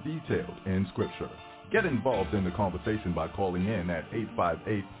 as detailed in Scripture. Get involved in the conversation by calling in at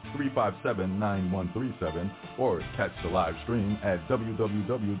 858-357-9137 or catch the live stream at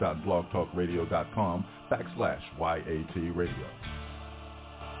www.blogtalkradio.com/YAT Radio.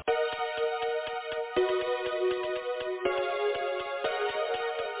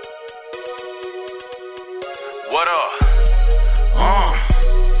 What up?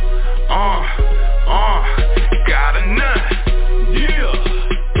 Got a nut. Yeah.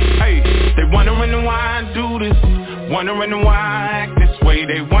 Hey, they wondering why I do this. Wondering why I act this way.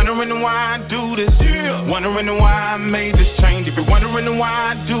 They wondering why I do this. Yeah. Wondering why I made this change. If you're wondering why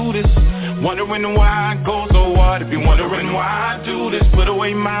I do this, wondering why I go so hard. If you're wondering why I do this, put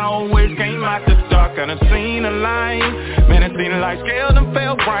away my old ways, came out the dark. I done seen a light. Man, I seen a light scale and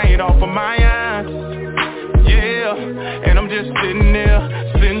fell right off of my eyes. Yeah, and I'm just sitting there,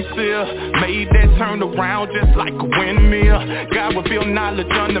 sincere. Made that turn around just like a windmill. God revealed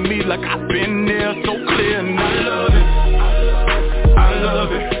knowledge unto me like I've been there, so clear. And I love it, I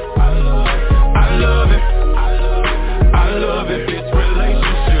love it, I love it, I love it. This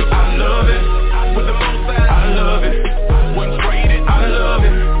relationship, I love it. With the most I love it. Wouldn't trade it, I love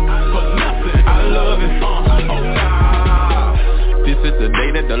it. For nothing, I love it. Oh nah. This is the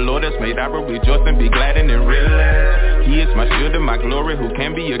day that the Lord has made. I will rejoice and be glad in it, realize He is my shield and my glory. Who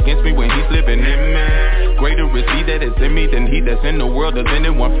can be against me when He's living in me? greater is he that is in me than he that's in the world. Does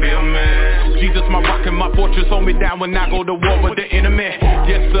anyone feel me? Jesus, my rock and my fortress, hold me down when I go to war with the enemy.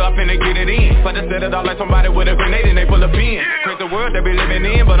 Yes, sir, I'm finna get it in. But I set it off like somebody with a grenade and they pull a pin. Crazy world they be living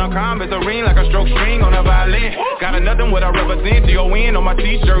in, but I'm calm as a ring, like a stroke string on a violin. Got another what I represent, G-O-N on my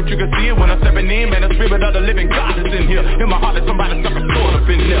t-shirt. You can see it when I'm stepping in, man, the spirit of the living God is in here. In my heart there's somebody stuck a sword up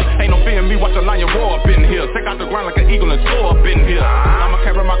in here. Ain't no fear in me, watch a lion roar up in here. Take out the ground like an eagle and soar up in here. I'ma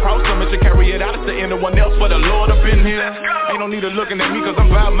carry my cross, I'm to carry it out. It's to anyone else but the Lord up in here. Ain't no need of looking at me cause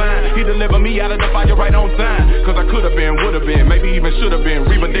I'm about mine. He delivered me out of the fire right on time. Cause I could've been, would've been, maybe even should've been.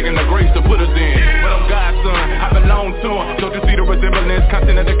 Reaper digging the grace to put us in. But I'm God's son, I belong to him. Don't you see the resemblance?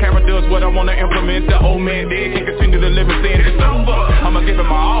 Content of the character is what I wanna implement. The old man dead can't continue to live in sin. It's over, I'ma give it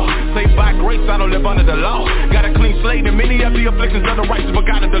my all. Saved by grace, I don't live under the law. Got a clean slate and many of the afflictions of the righteous, but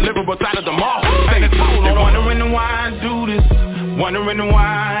God has delivered us out of them all. Hey, they're wondering why I do this, wondering why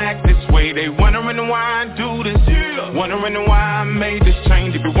I act this way. They wondering why I do this, wondering why I made this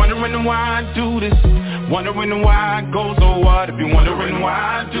change. If you're wondering why I do this, wondering why I go so hard. If you're wondering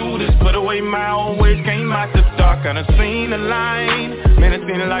why I do this, put away my old ways, came out the dark, kinda seen the line. Man, it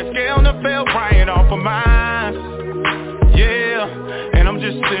seemed like scale and fell crying off of mine. Yeah, and I'm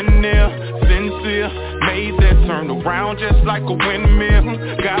just sitting there, sincere. Made that turn around just like a windmill.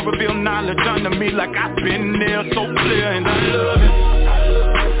 God revealed knowledge unto me like I've been there, so clear. And I love it,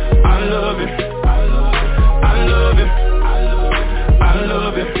 I love it, I love it, I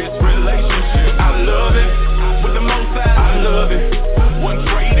love it. This relationship, I love it. With the most high, I love it. One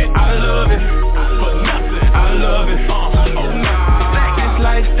traded, I love it. For nothing, I love it. Oh nah. This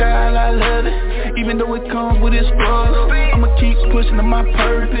lifestyle, I love it. Even though it comes with its flaws, I'ma keep pushing to my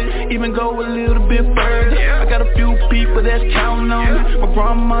purpose, even go a little bit further. I got a few people that's counting on me. My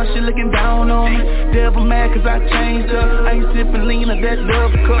grandma, she looking down on me. Devil mad cause I changed up. I ain't sipping lean of that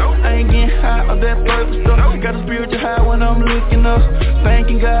love cup. I ain't getting high of that purple stuff. Got a spiritual high when I'm looking up.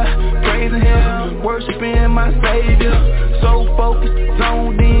 Thanking God, praising him, worshiping my Savior. So focused,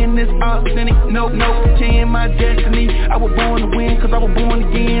 zoned in, this authentic. No pretend my destiny. I was born to win cause I was born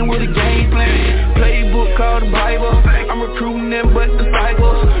again with a game plan. Playbook called the Bible. I'm recruiting them but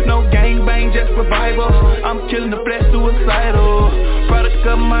disciples. No gangbang, just survivors. I'm killing the flesh suicidal. Product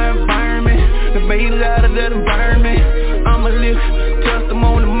of my environment. The made it out of that environment. I'ma live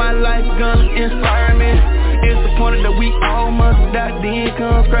testimony. My life gonna inspire me. It's appointed that we all must die. Then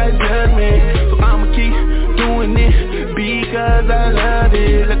comes Christ's judgment. So I'ma keep doing it because I love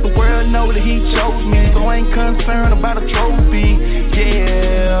it. Let the world know that he chose me. So I ain't concerned about a trophy.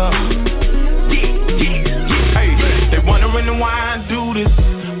 Yeah. Hey, they wondering why I do this,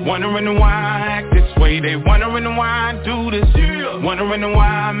 wondering why I act this way. They wondering why I do this, wondering why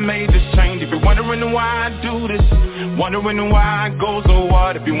I made this change. If you're wondering why I do this, wondering why I go so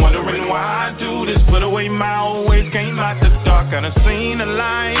hard. If you're wondering why I do this, put away my old ways, came out the dark, kinda seen the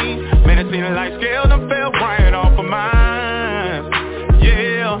light. Man, it seemed like scale and fell right off of mine.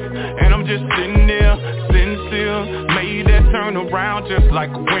 Yeah, and I'm just sitting there, sincere. Made that turn around just like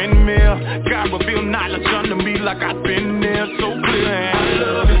a windmill. God revealed knowledge unto me like I've been there, so clear. And I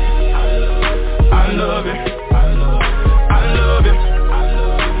love it, I love it, I love it,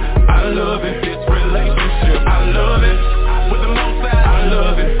 I love it. This relationship, I love it. With the most high, I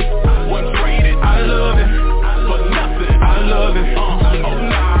love it. One traded, I love it. For nothing, I love it. Oh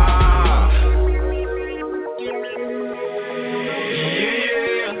nah.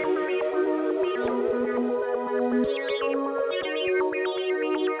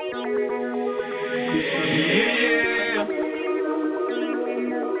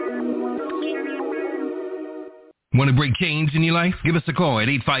 Want to break chains in your life? Give us a call at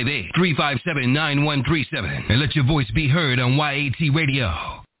 858-357-9137 and let your voice be heard on YAT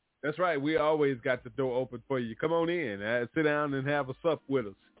Radio. That's right. We always got the door open for you. Come on in. Sit down and have a sup with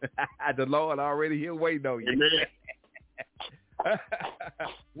us. The Lord already here waiting on you.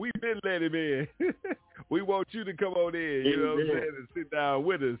 We've been let him in. We want you to come on in, you know what I'm saying, and sit down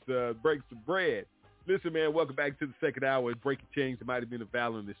with us, break some bread. Listen, man, welcome back to the second hour of Breaking Chains. It might have been a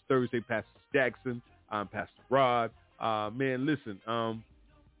Valor on this Thursday. Pastor Jackson. I'm Pastor Rod. Man, listen, I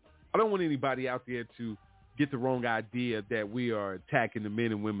don't want anybody out there to get the wrong idea that we are attacking the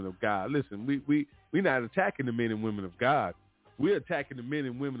men and women of God. Listen, we're not attacking the men and women of God. We're attacking the men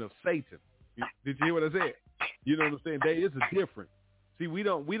and women of Satan. Did you hear what I said? You know what I'm saying? There is a difference. See, we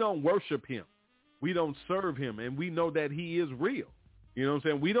don't worship him. We don't serve him, and we know that he is real. You know what I'm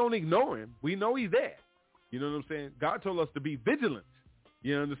saying? We don't ignore him. We know he's there. You know what I'm saying? God told us to be vigilant.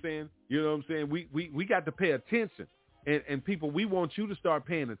 You understand? You know what I'm saying? We got to pay attention. And people, we want you to start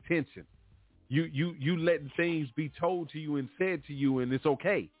paying attention. You letting things be told to you and said to you, and it's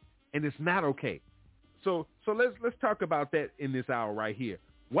okay. And it's not okay. So let's talk about that in this hour right here.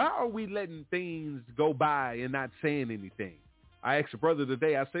 Why are we letting things go by and not saying anything? I asked a brother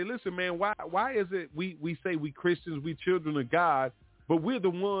today, I say, listen, man, why is it we say we Christians, we children of God, but we're the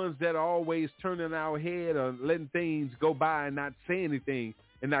ones that are always turning our head or letting things go by and not saying anything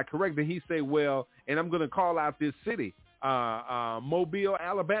and not correcting? He say, well, and I'm going to call out this city, Mobile,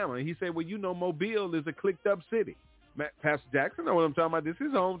 Alabama. And he said, well, you know, Mobile is a clicked up city. Pastor Jackson know what I'm talking about. This is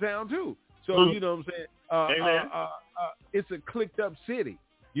his hometown too. So, you know what I'm saying? It's a clicked up city.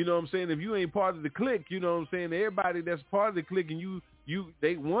 You know what I'm saying? If you ain't part of the clique, you know what I'm saying? Everybody that's part of the clique and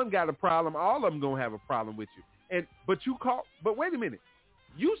they one got a problem, all of them going to have a problem with you. But wait a minute.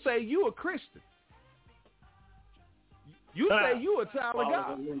 You say you a Christian. You say you a child of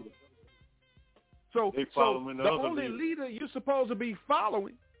God. So the only leader you're supposed to be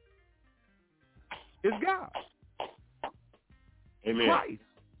following is God. Amen. Christ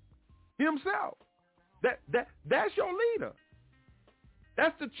himself. That's your leader.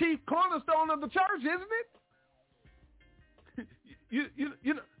 That's the chief cornerstone of the church, isn't it?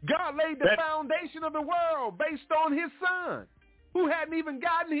 You know, God laid the foundation of the world based on his son, who hadn't even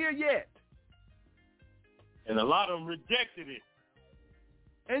gotten here yet. And a lot of them rejected it.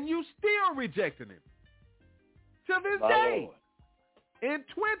 And you still rejecting him. To this day. Lord. In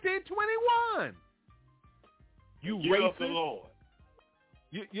 2021. You racist. The Lord.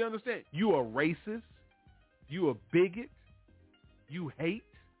 You understand? You a racist. You a bigot. You hate.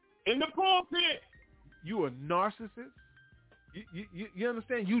 In the pulpit. You a narcissist. You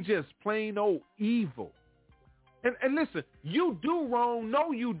understand? You just plain old evil. And listen, you do wrong,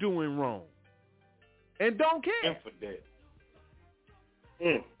 know you doing wrong. And don't care.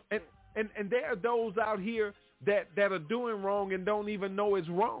 Infidel. And there are those out here that are doing wrong and don't even know it's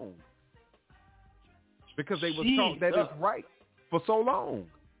wrong. Because they were taught that it's right for so long.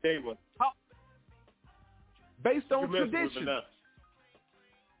 They were taught. Based on traditions.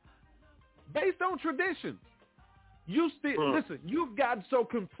 Based on traditions. You still listen, you've gotten so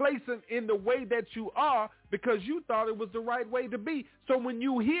complacent in the way that you are because you thought it was the right way to be. So when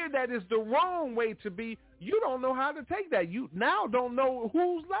you hear that it's the wrong way to be, you don't know how to take that. You now don't know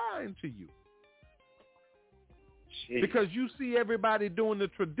who's lying to you. Jeez. Because you see everybody doing the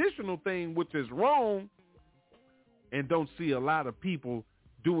traditional thing, which is wrong, and don't see a lot of people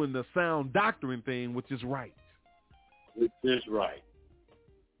doing the sound doctrine thing, which is right. Which is right.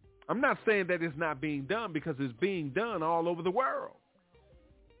 I'm not saying that it's not being done, because it's being done all over the world.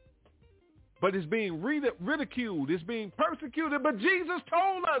 But it's being ridiculed. It's being persecuted. But Jesus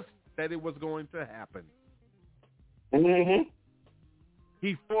told us that it was going to happen. Mm-hmm.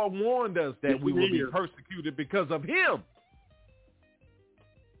 He forewarned us that we will be persecuted because of him.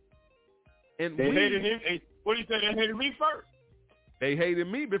 And they hated him. What did he say? They hated me first. They hated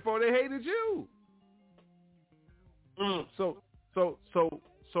me before they hated you.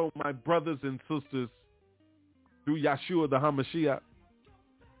 So my brothers and sisters, through Yeshua the HaMashiach,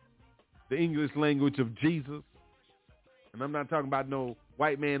 the English language of Jesus, and I'm not talking about no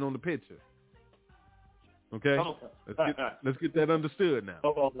white man on the picture. Okay, let's get that understood now.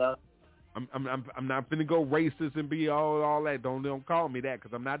 I'm not finna go racist and be all that. Don't call me that,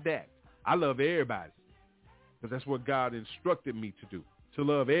 because I'm not that. I love everybody, because that's what God instructed me to do, to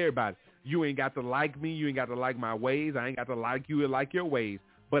love everybody. You ain't got to like me. You ain't got to like my ways. I ain't got to like you or like your ways.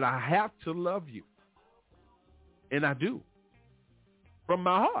 But I have to love you. And I do. From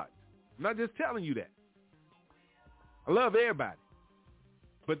my heart. I'm not just telling you that. I love everybody.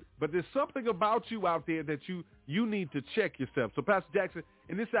 But there's something about you out there that you need to check yourself. So Pastor Jackson,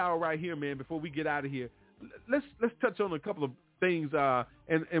 in this hour right here, man, before we get out of here, let's touch on a couple of things.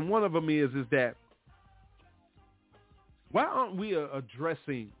 And one of them is that why aren't we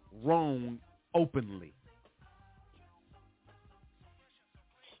addressing wrong openly?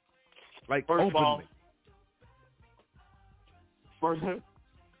 Like first openly.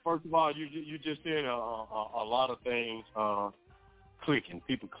 First of all, you just said a lot of things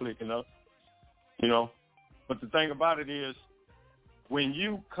people clicking up, you know. But the thing about it is, when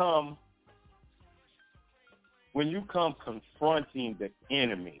you come confronting the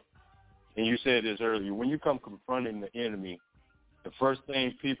enemy, and you said this earlier, when you come confronting the enemy, the first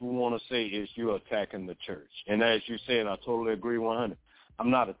thing people want to say is you're attacking the church. And as you said, I totally agree 100. I'm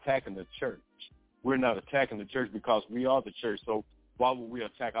not attacking the church. We're not attacking the church because we are the church. So why would we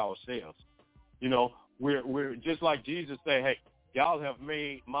attack ourselves? You know, we're just like Jesus said, hey, y'all have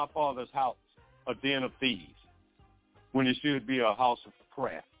made my Father's house a den of thieves when it should be a house of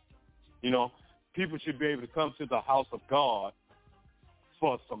prayer. You know, people should be able to come to the house of God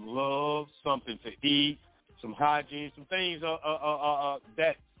for some love, something to eat, some hygiene, some things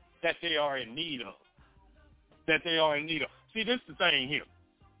that they are in need of. that they are in need of. See, this is the thing here.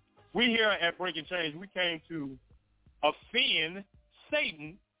 We here at Breaking Chains, we came to offend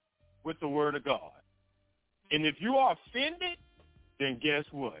Satan with the word of God. And if you are offended, then guess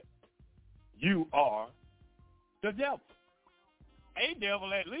what? You are the devil. A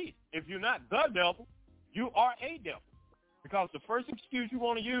devil at least. If you're not the devil, you are a devil. Because the first excuse you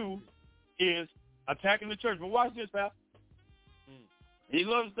want to use is attacking the church. But watch this, pal. He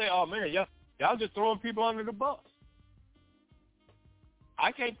loves to say, oh, man, y'all just throwing people under the bus.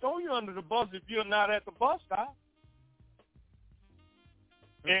 I can't throw you under the bus if you're not at the bus stop.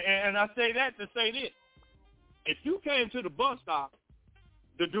 And I say that to say this. If you came to the bus stop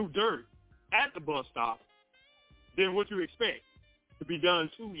to do dirt at the bus stop, then what you expect to be done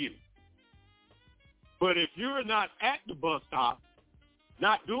to you. But if you're not at the bus stop,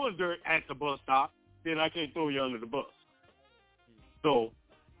 not doing dirt at the bus stop, then I can't throw you under the bus. So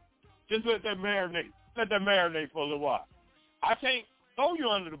just let that marinate. Let that marinate for a little while. I can't throw you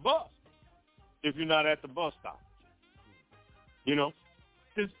under the bus if you're not at the bus stop. You know?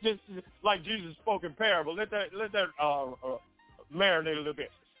 Just like Jesus spoke in parable. Let that marinate a little bit.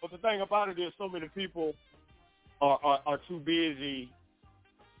 But the thing about it is so many people are too busy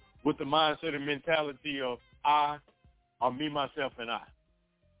with the mindset and mentality of I, or me, myself, and I.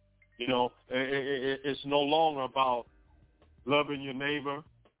 You know, it's no longer about loving your neighbor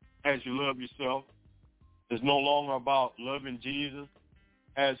as you love yourself. It's no longer about loving Jesus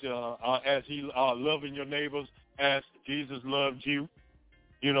as he loving your neighbors as Jesus loved you.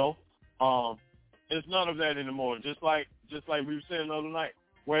 You know, it's none of that anymore. Just like we were saying the other night.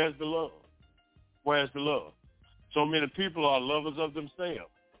 Where's the love? Where's the love? So many people are lovers of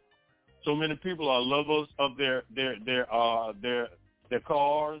themselves. So many people are lovers of their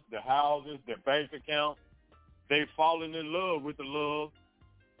cars, their houses, their bank accounts. They've fallen in love with the love.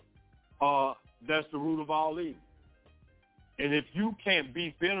 That's the root of all evil. And if you can't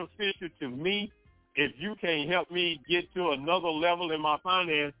be beneficial to me, if you can't help me get to another level in my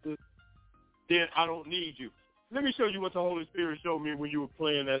finances, then I don't need you. Let me show you what the Holy Spirit showed me when you were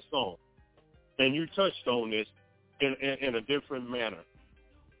playing that song. And you touched on this in a different manner.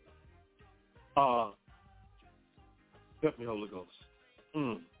 Help me, Holy Ghost.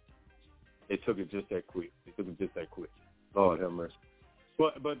 They took it just that quick. Lord have mercy.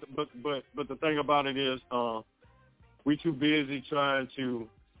 But the thing about it is, we too busy trying to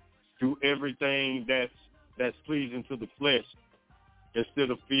do everything that's pleasing to the flesh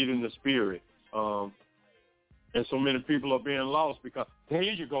instead of feeding the spirit. And so many people are being lost because, here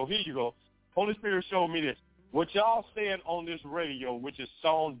you go. Holy Spirit showed me this. What y'all saying on this radio, which is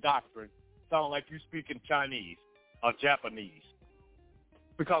sound doctrine, sound like you speak in Chinese or Japanese.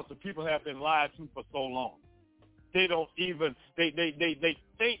 Because the people have been lied to for so long. They don't even, they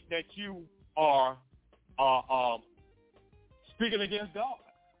think that you are speaking against God.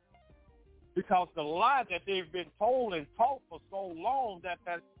 Because the lie that they've been told and taught for so long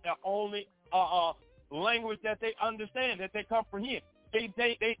that's the only language that they understand, that they comprehend.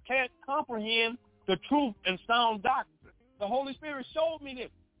 They can't comprehend the truth and sound doctrine. The Holy Spirit showed me this.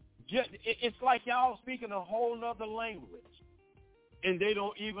 It's like y'all speaking a whole nother language, and they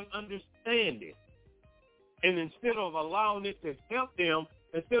don't even understand it. And instead of allowing it to help them,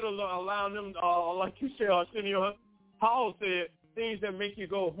 instead of allowing them, like you said, Arsenio, Paul said, things that make you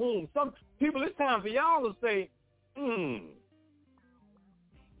go, Some people, it's time for y'all to say,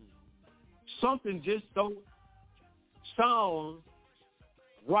 something just don't sound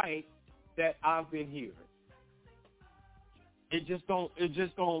right that I've been hearing. It just don't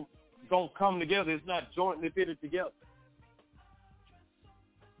come together. It's not jointly fitted together.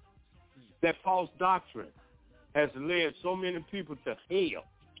 That false doctrine has led so many people to hell.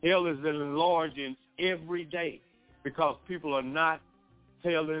 Hell is enlarging every day because people are not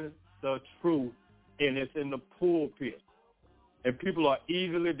telling the truth, and it's in the pulpit. And people are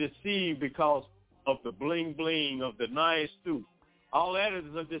easily deceived because of the bling-bling of the nice suit. All that is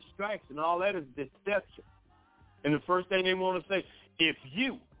a distraction. All that is deception. And the first thing they want to say, if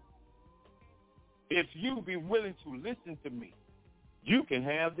you be willing to listen to me, you can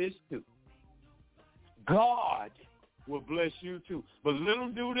have this too. God will bless you too. But little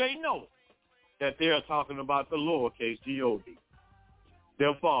do they know that they are talking about the lowercase G-O-D,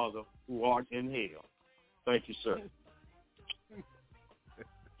 their Father who art in hell. Thank you, sir.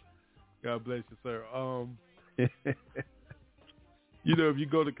 God bless you, sir. You know, if you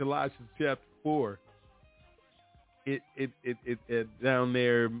go to Colossians chapter 4, it down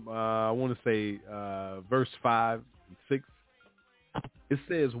there, I want to say verse 5 and 6, it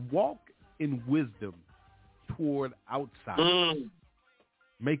says, walk in wisdom toward outsiders,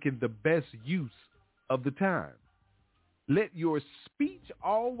 making the best use of the time. Let your speech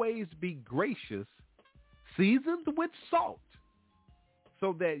always be gracious, seasoned with salt,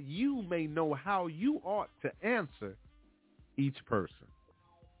 so that you may know how you ought to answer each person.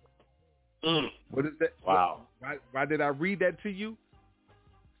 What is that? Wow. Why did I read that to you?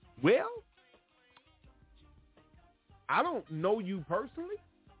 Well, I don't know you personally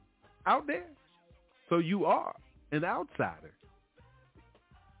out there, so you are an outsider.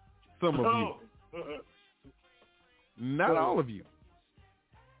 Some of you. Not all of you.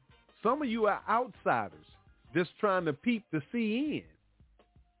 Some of you are outsiders just trying to peep to see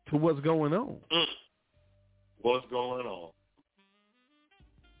in to what's going on. What's going on?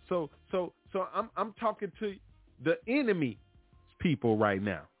 So I'm talking to the enemy people right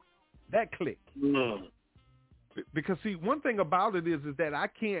now. That clique. Because see, one thing about it is that I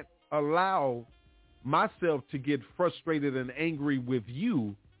can't allow myself to get frustrated and angry with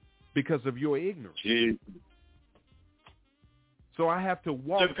you because of your ignorance. Jeez. So I have to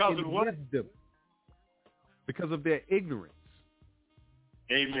walk in wisdom because of their ignorance.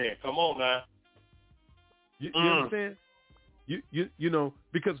 Amen. Come on now. You understand? You know,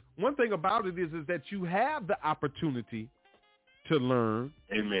 because one thing about it is that you have the opportunity to learn.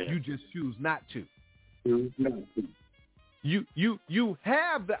 Amen. You just choose not to. You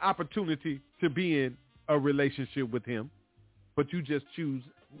have the opportunity to be in a relationship with him, but you just choose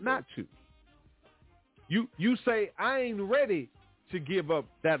not to. You say, I ain't ready to give up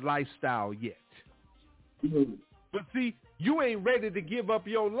that lifestyle yet. But see, you ain't ready to give up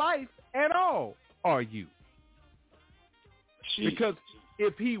your life at all, are you? Because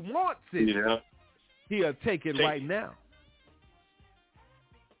if he wants it, he'll take it right now.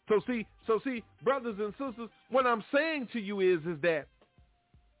 So see, brothers and sisters, what I'm saying to you is that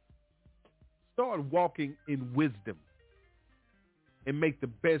start walking in wisdom and make the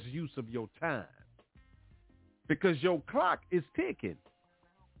best use of your time. Because your clock is ticking.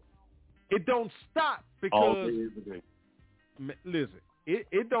 It don't stop because, listen,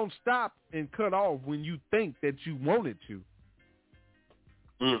 it don't stop and cut off when you think that you want it to.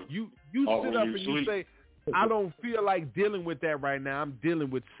 You sit up and you say, I don't feel like dealing with that right now. I'm dealing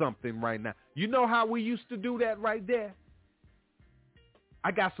with something right now. You know how we used to do that right there?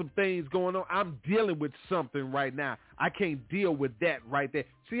 I got some things going on. I'm dealing with something right now. I can't deal with that right there.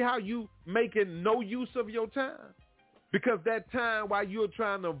 See how you making no use of your time? Because that time while you're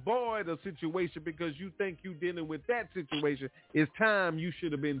trying to avoid a situation because you think you're dealing with that situation is time you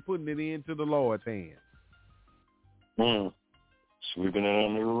should have been putting it into the Lord's hands. Sweeping it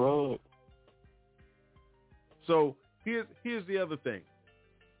under the rug. So here's the other thing.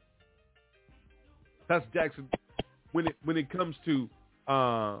 Pastor Jackson, when it comes to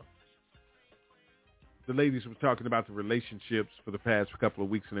the ladies were talking about the relationships for the past couple of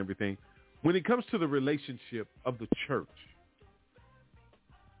weeks and everything. When it comes to the relationship of the church,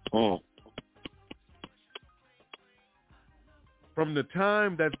 from the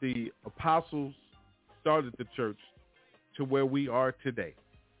time that the apostles started the church to where we are today,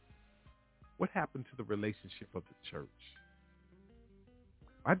 what happened to the relationship of the church?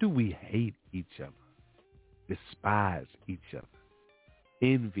 Why do we hate each other, despise each other,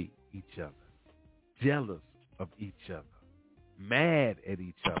 envy each other, jealous of each other, mad at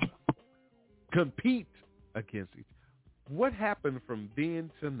each other, compete against each other? What happened from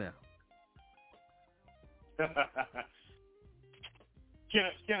then to now?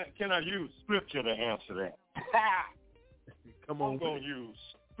 Can I use scripture to answer that? Come on. I'm going to use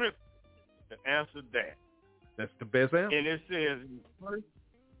scripture to answer that. That's the best answer. And it says in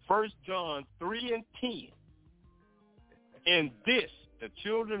 1 John 3:10, in this the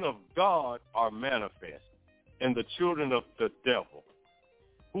children of God are manifest, and the children of the devil.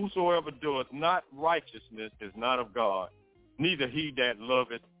 Whosoever doeth not righteousness is not of God, neither he that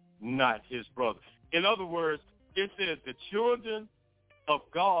loveth not his brother. In other words, it says the children of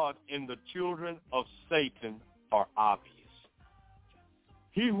God and the children of Satan are obvious.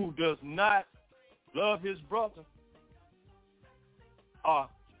 He who does not love his brother or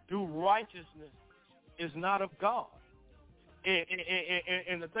do righteousness is not of God.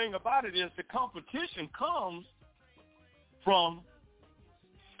 And the thing about it is the competition comes from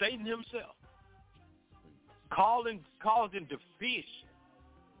Satan himself, causing division,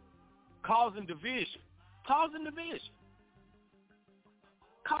 causing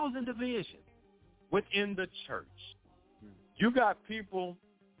division within the church. You got people,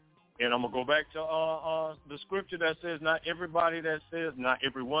 and I'm going to go back to the scripture that says not everyone that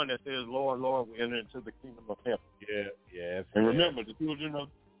says, Lord, Lord, will enter into the kingdom of heaven. Yes. And remember, the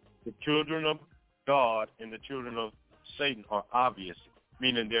children of God and the children of Satan are obvious,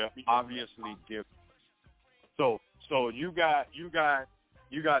 meaning they're obviously different. So you got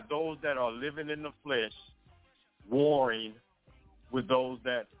those that are living in the flesh, warring with those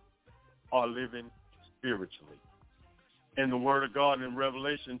that are living spiritually. And the Word of God in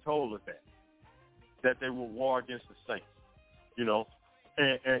Revelation told us that they will war against the saints. You know,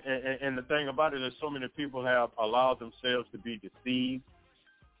 and the thing about it is, so many people have allowed themselves to be deceived.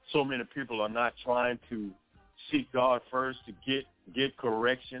 So many people are not trying to seek God first to get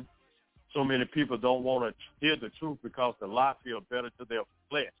correction. So many people don't want to hear the truth because the lie feels better to their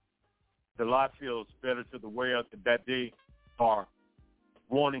flesh. The lie feels better to the way that they are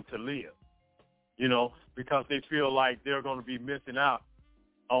wanting to live, you know, because they feel like they're going to be missing out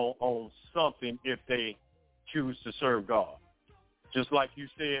on something if they choose to serve God. Just like you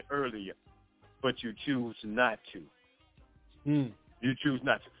said earlier, but you choose not to. You choose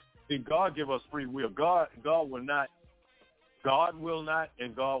not to. See, God give us free will. God will not,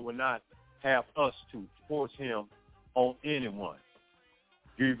 and God will not have us to force him on anyone.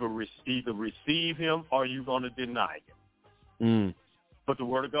 You either receive him or you're going to deny him. But the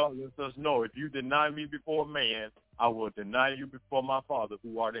Word of God lets us know, if you deny me before man, I will deny you before my Father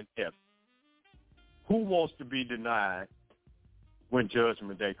who art in heaven. Who wants to be denied when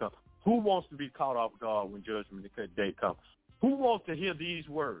judgment day comes? Who wants to be caught off guard when judgment day comes? Who wants to hear these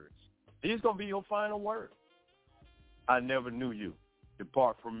words? These going to be your final words. I never knew you.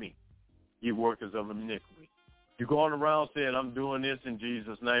 Depart from me, ye workers of iniquity. You're going around saying, I'm doing this in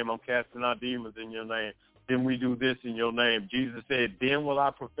Jesus' name. I'm casting out demons in your name. Then we do this in your name. Jesus said, then will I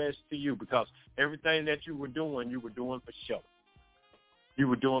profess to you, because everything that you were doing for show. You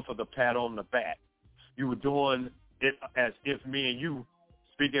were doing for the pat on the back. You were doing it as if me and you,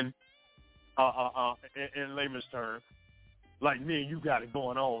 speaking in layman's terms, like me and you got it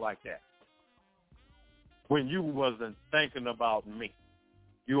going on like that. When you wasn't thinking about me.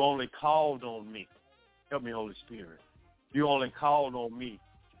 You only called on me. Help me, Holy Spirit. You only called on me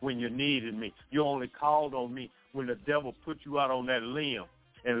when you needed me. You only called on me when the devil put you out on that limb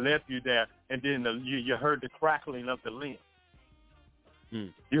and left you there, and then you heard the crackling of the limb.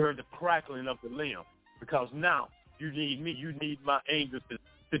 You heard the crackling of the limb, because now you need me. You need my angels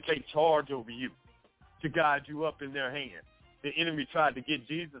to take charge over you, to guide you up in their hands. The enemy tried to get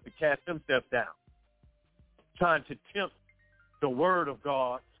Jesus to cast himself down, trying to tempt the Word of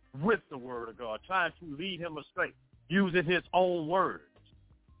God with the Word of God, trying to lead him astray, using his own words.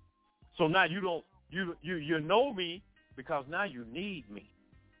 So now you know me, because now you need me.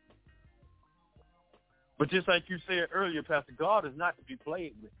 But just like you said earlier, Pastor, God is not to be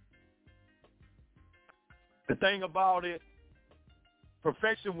played with. The thing about it,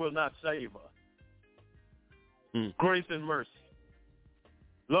 perfection will not save us. Grace and mercy.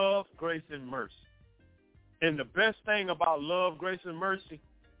 Love, grace, and mercy. And the best thing about love, grace, and mercy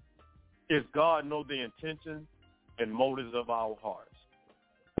is God knows the intentions and motives of our hearts.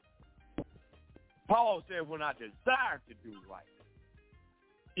 Paul said, when I desired to do right,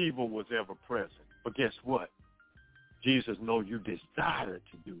 evil was ever present. But guess what? Jesus knows you desire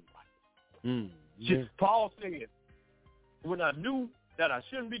to do right. Paul said, when I knew that I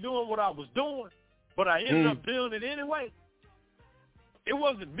shouldn't be doing what I was doing, but I ended up doing it anyway, it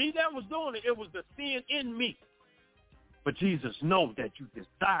wasn't me that was doing it. It was the sin in me. But Jesus knows that you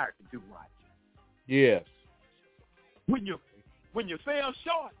desire to do right. Yes. When you fell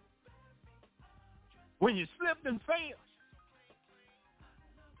short, when you slipped and failed,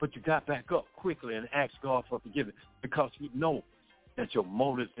 but you got back up quickly and asked God for forgiveness, because you know that your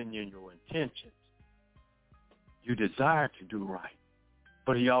motives and your intentions, you desire to do right.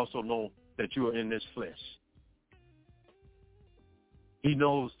 But he also knows that you are in this flesh. He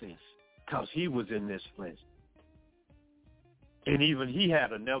knows this because he was in this flesh. And even he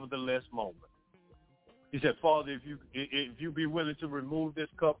had a nevertheless moment. He said, Father, if you be willing to remove this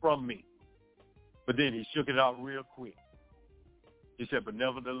cup from me. But then he shook it out real quick. He said, but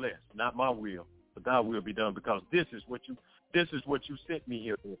nevertheless, not my will, but thy will be done, because this is what you sent me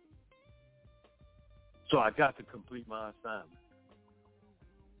here for. So I got to complete my assignment.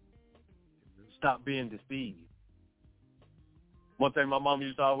 Stop being deceived. One thing my mom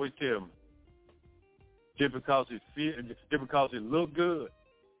used to always tell me, just because it look good,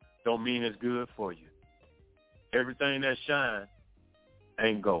 don't mean it's good for you. Everything that shines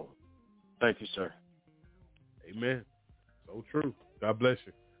ain't gold. Thank you, sir. Amen. So true. God bless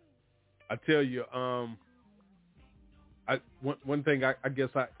you. I tell you, one thing I guess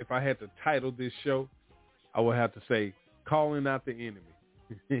if I had to title this show, I would have to say, calling out the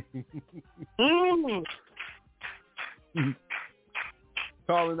enemy.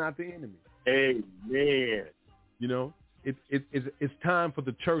 Calling out the enemy. Amen. You know, it's time for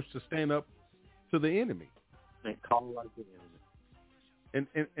the church to stand up to the enemy. And call out the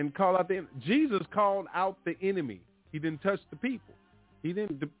enemy. And call out the enemy. Jesus called out the enemy. He didn't touch the people. He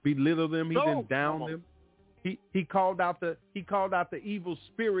didn't belittle them. He didn't down them. He called out the evil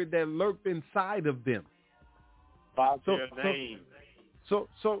spirit that lurked inside of them. So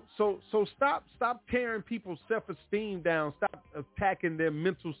stop tearing people's self-esteem down. Stop attacking their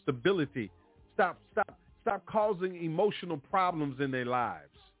mental stability. Stop causing emotional problems in their lives.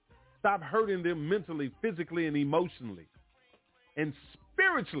 Stop hurting them mentally, physically, and emotionally, and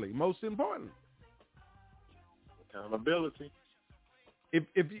spiritually. Most importantly, accountability.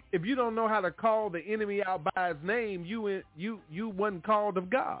 If you don't know how to call the enemy out by his name, you wasn't called of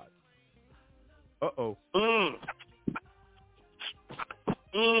God. Uh-oh.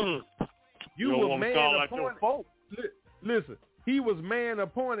 You were man appointed. Listen, he was man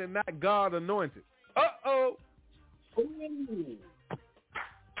appointed, not God anointed. Uh-oh.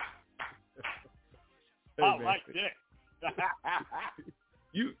 Hey, I like that.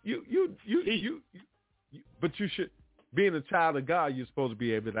 But you should, being a child of God, you're supposed to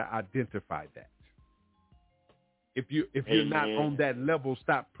be able to identify that. If you're not on that level,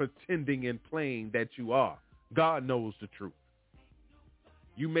 stop pretending and playing that you are. God knows the truth.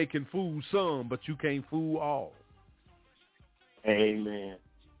 You making fool some, but you can't fool all. Amen.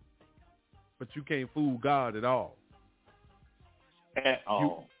 But you can't fool God at all. At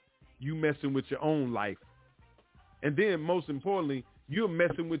all. You messing with your own life. And then, most importantly, you're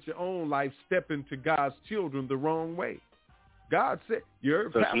messing with your own life, stepping to God's children the wrong way. God said, you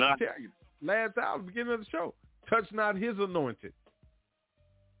heard Pastor tell you last hour, beginning of the show, touch not his anointed.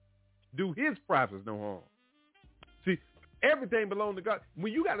 Do his prophets no harm. See, everything belongs to God.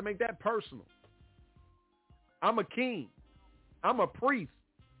 When you got to make that personal. I'm a king. I'm a priest.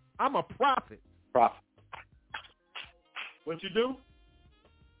 I'm a prophet. What you do?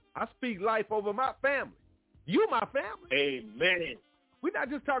 I speak life over my family. You my family. Amen. We're not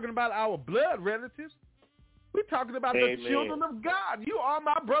just talking about our blood relatives. We're talking about the children of God. You are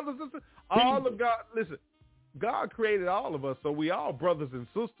my brothers and sisters. All of God. Listen, God created all of us, so we all brothers and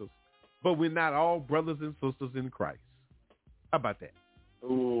sisters. But we're not all brothers and sisters in Christ. How about that?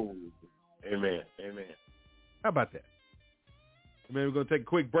 Ooh. Amen. Amen. How about that? Man, we're going to take a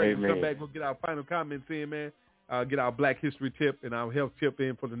quick break. Amen. We'll come back. We'll get our final comments in, man. Get our Black History tip and our health tip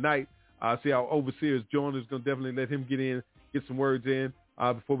in for the night. See our overseers, John, is going to definitely let him get some words in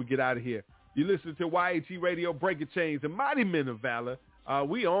before we get out of here. You listen to YAT Radio, Breaking Chains, the mighty men of valor.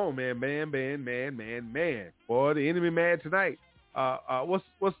 We on, man. Boy, the enemy man tonight. What's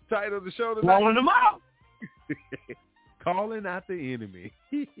the title of the show tonight? Calling them out. Calling out the enemy.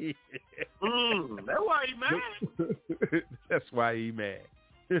 That's why he mad. That's why he mad.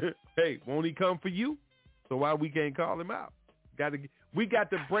 Hey, won't he come for you? So why we can't call him out? We got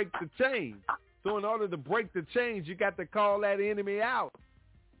to break the chains. So in order to break the chains, you got to call that enemy out.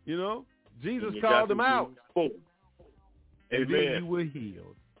 You know, Jesus called him out. And then you were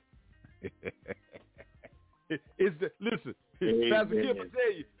healed. Listen, Pastor Kip will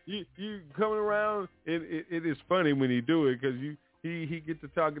tell you coming around. It is funny when he do it because he gets to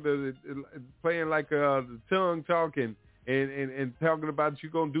talking to playing like the tongue talking and talking about you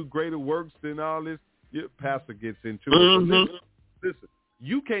gonna do greater works than all this. Your pastor gets into it. Listen,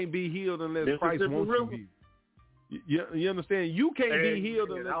 you can't be healed unless Christ wants you healed. You understand? You can't be healed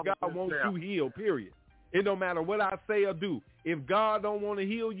unless God wants you healed, period. It don't matter what I say or do. If God don't want to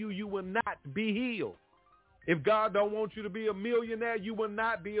heal you, you will not be healed. If God don't want you to be a millionaire, you will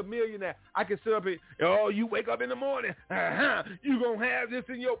not be a millionaire. I can sit up here, you wake up in the morning, you going to have this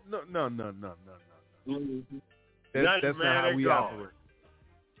in your... No. That's not how we operate.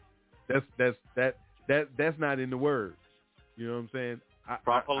 That's not in the word. You know what I'm saying?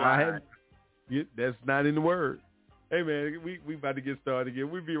 That's not in the word. Hey, man, we about to get started again.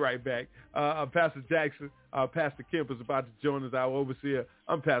 We'll be right back. Pastor Jackson, Pastor Kemp is about to join us, our overseer.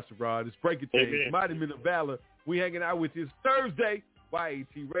 I'm Pastor Rod. It's Breaking Chains, Mighty Men of Valor. We hanging out with you. It's Thursday,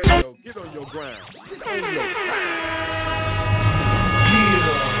 YAT Radio. Get on your grind. Get on your grind.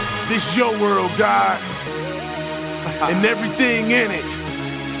 Yeah, this is your world, God, and everything in it.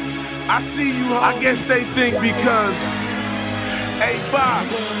 I see you, I guess they think because, hey,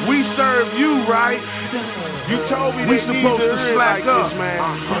 Bob, we serve you, right? You told me we supposed to slack up,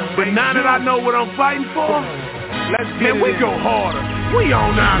 man. But now that I know what I'm fighting for, we go harder. We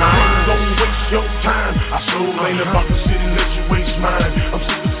on out. I ain't gonna waste your time. I sure ain't about to sit and let you waste mine. I'm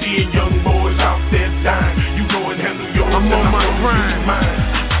sick of seeing young boys out there dying. You go and handle yours. I'm on my grind.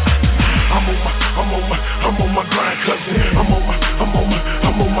 I'm on my grind, cousin. I'm on my grind, cousin.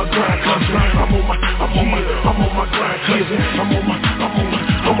 I'm on my grind, cousin. I'm on my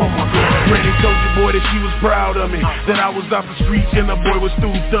grind. Ready told your boy that she was proud of me, that I was off the streets and the boy was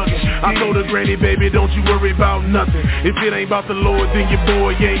through thugging. I told her, granny, baby, don't you worry about nothing. If it ain't about the Lord, then your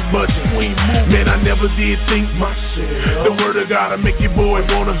boy ain't budging. Man, I never did think myself. The word of God will make your boy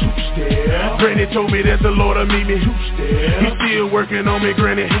wanna two-step. Granny told me that the Lord will meet me two-step. He's still working on me,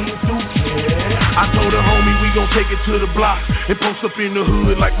 granny, he ain't through yet. I told her, homie, we gon' take it to the block and post up in the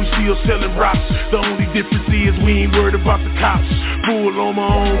hood like we still selling rocks. The only difference is we ain't worried about the cops. Full on my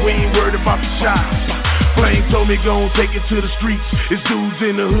own, we ain't worried about the shots. Flame told me gon' take it to the streets. It's dudes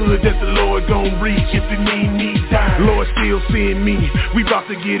in the hood that the Lord gon' reach. If it mean me dying, Lord still seeing me. We bout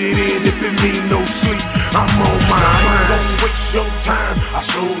to get it in if it mean no sleep. I'm on my mind. Don't waste your time. I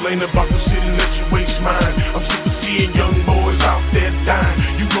sure ain't about to sit and let you waste mine. I'm sick of seeing young boys out there dying.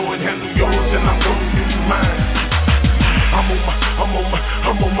 You go and handle yours and I'm gon' do mine. I'm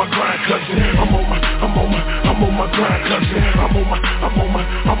on my grind, cousin. I'm on my grind, cousin. I'm on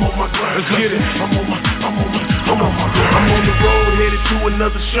my grind, cousin. I'm on the road headed to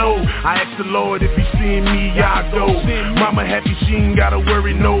another show. I asked the Lord if he seeing me, I go. Mama happy she ain't gotta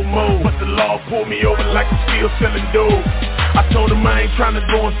worry no more. But the law pulled me over like I'm still selling dope. I told him I ain't trying to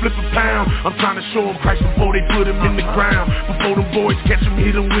go and flip a pound. I'm trying to show him Christ before they put him in the ground. Before them boys catch him,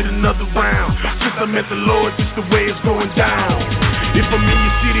 hit him with another round. Since I met the Lord, just the way it's going down. If I'm in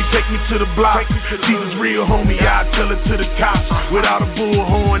your city, take me to the block. Jesus real, homie, I tell it to the cops. Without a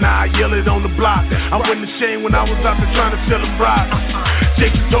bullhorn, I yell it on the block. I wasn't ashamed when I was out there trying to sell them rocks.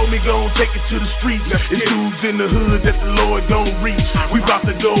 Jacob told me gon' take it to the streets. It's dudes in the hood that the Lord gon' reach. We bout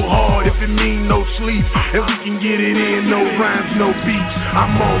to go hard if it mean no sleep. And we can get it in, no rhymes, no beats.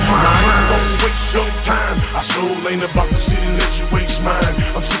 I'm on mine. Don't waste your time. I sure ain't about to sit and let you waste mine.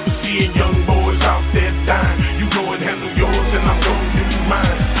 I'm sick of seeing young boys out there dying. You go and handle yours and I'm gon' do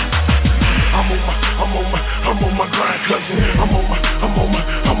mine. I'm on my grind, cousin. I'm on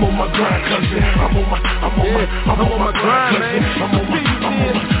my grind, cousin. I'm on my grind, man. I'm on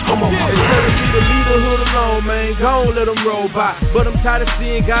my grind. Be the leader, hood alone, man. Gon' let them roll by. But I'm tired of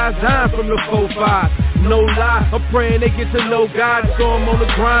seeing guys dying from the 4-5. No lie, I'm praying they get to know God. So I'm on the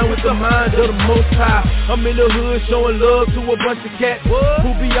grind with the mind of the Most High. I'm in the hood showing love to a bunch of cats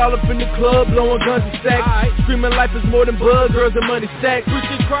who be all up in the club blowing guns and sacks. Screaming life is more than blood, girls and money stacks.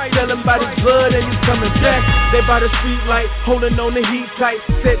 Preaching Christ, telling by his blood and he's coming back. They by the street light, holding on the heat tight.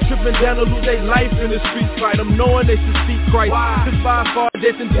 Set tripping down to lose their life in the street fight. I'm knowing they should seek Christ. Cause by far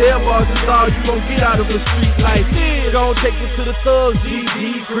death and jail bars is all you gon' get out of a street life. Gon' take it to the thugs,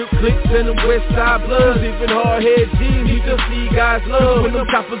 GG, grip clicks and them west side bloods. Even hard-head G's, we just see guys love. When them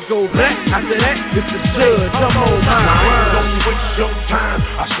choppers go black, after that, it's the judge. Come on, mine. Don't waste your time.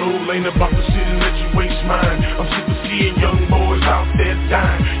 I sure ain't about to sit and let you waste mine. I'm sick of seeing young boys out there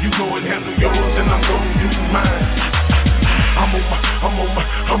dying. You go and handle yours and I'm gon' do mine. I'm on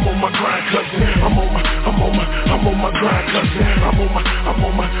my grind, cousin. I'm on my grind, cousin. I'm on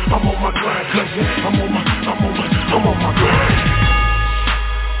my grind, cousin. I'm on my grind.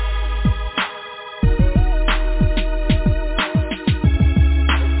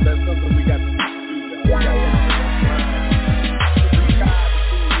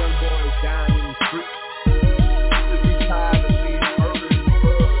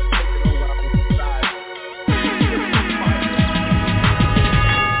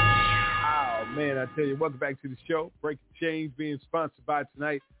 I tell you, welcome back to the show. Breaking Chains being sponsored by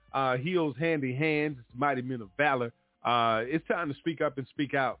tonight. Heels Handy Hands. It's Mighty Men of Valor. It's time to speak up and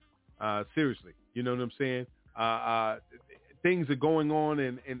speak out. Seriously. You know what I'm saying? Things are going on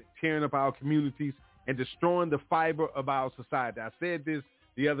and tearing up our communities and destroying the fiber of our society. I said this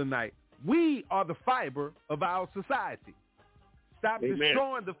the other night. We are the fiber of our society. Stop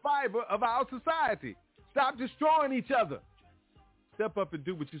destroying the fiber of our society. Stop destroying each other. Step up and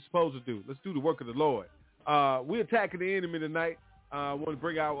do what you're supposed to do. Let's do the work of the Lord. We're attacking the enemy tonight. I want to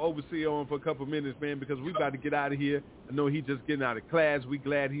bring our overseer on for a couple minutes, man, because we got to get out of here. I know he's just getting out of class. We're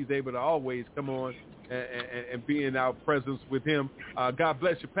glad he's able to always come on and be in our presence with him. God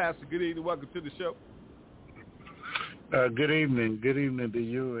bless you, Pastor. Good evening. Welcome to the show. Good evening. Good evening to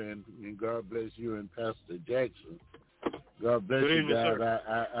you, and God bless you and Pastor Jackson. God bless you guys.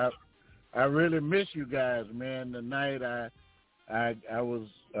 I really miss you guys, man. Tonight I was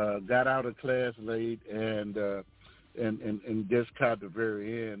got out of class late and just caught the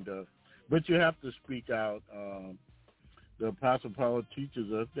very end. But you have to speak out. The Apostle Paul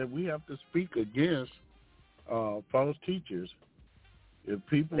teaches us that we have to speak against false teachers. If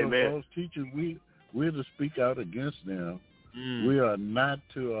people are false teachers, we're to speak out against them. We are not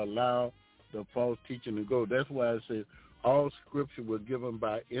to allow the false teaching to go. That's why I say all Scripture was given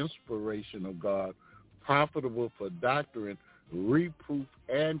by inspiration of God, profitable for doctrine, reproof,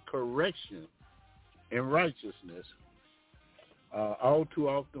 and correction in righteousness. All too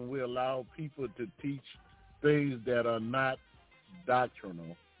often we allow people to teach things that are not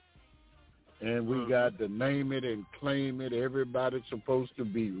doctrinal. And we got to name it and claim it. Everybody's supposed to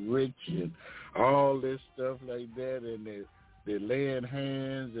be rich and all this stuff like that. And they're laying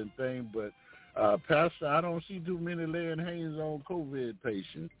hands and things. But, Pastor, I don't see too many laying hands on COVID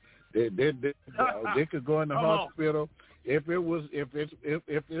patients. They could go in the hospital. If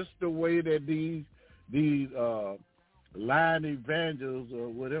it's the way that these lying evangels or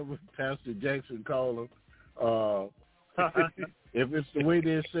whatever Pastor Jackson call them, if it's the way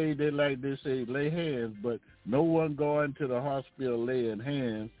they say, they say lay hands, but no one going to the hospital laying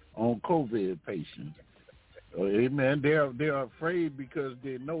hands on COVID patients. Amen. They're afraid because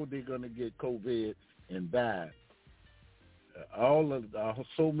they know they're going to get COVID and die.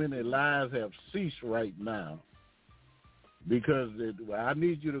 So many lives have ceased right now because I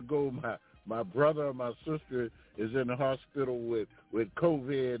need you to go. My brother or my sister is in the hospital with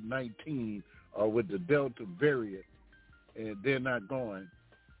COVID-19 or with the Delta variant, and they're not going.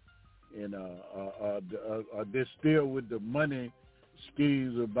 And they're still with the money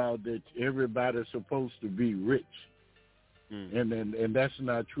schemes about that everybody's supposed to be rich, and that's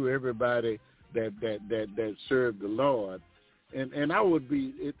not true. Everybody that served the Lord, and I would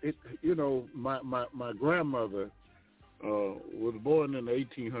be my grandmother was born in the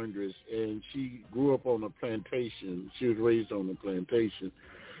 1800s, and she grew up on a plantation. She was raised on a plantation,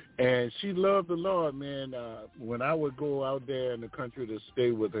 and she loved the Lord, man. When I would go out there in the country to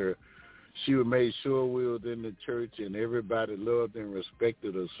stay with her, she would make sure we was in the church, and everybody loved and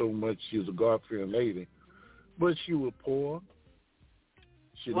respected her so much. She was a God-fearing lady, but she was poor.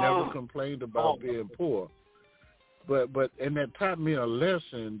 She never complained about being poor. But and that taught me a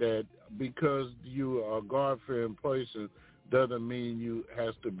lesson that because you are a God-fearing person doesn't mean you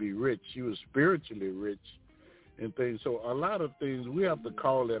has to be rich. You are spiritually rich and things. So a lot of things we have to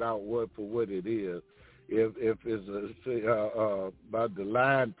call it out for what it is. If it's about the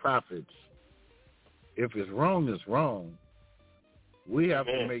lying prophets, if it's wrong, it's wrong. We have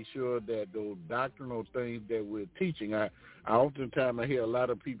to make sure that those doctrinal things that we're teaching. I oftentimes I hear a lot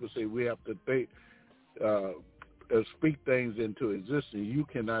of people say we have to think. Speak things into existence. You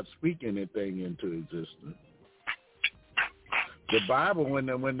cannot speak anything into existence. The Bible, when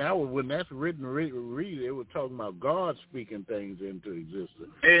that's written, read it. It was talking about God speaking things into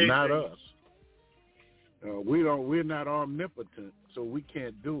existence, not us. We're not omnipotent, so we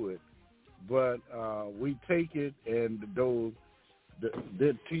can't do it. But we take it, and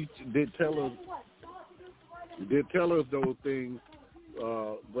they tell us those things.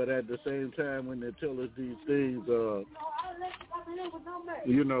 But at the same time, when they tell us these things,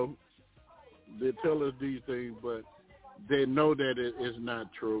 they tell us these things, but they know that it is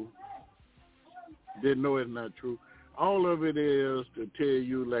not true. They know it's not true. All of it is to tell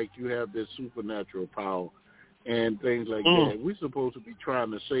you like you have this supernatural power and things like that. We're supposed to be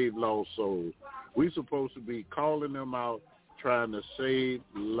trying to save lost souls. We're supposed to be calling them out, trying to save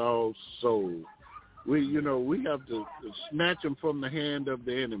lost souls. We have to snatch them from the hand of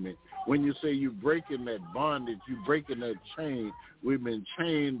the enemy. When you say you're breaking that bondage, you're breaking that chain. We've been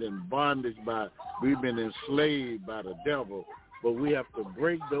chained and bondage we've been enslaved by the devil, but we have to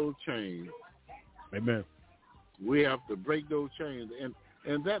break those chains. Amen. We have to break those chains,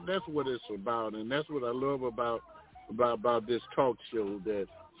 and that's what it's about, and that's what I love about this talk show, that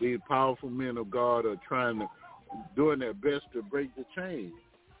these powerful men of God are doing their best to break the chains.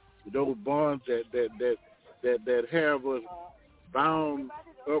 Those bonds that have us bound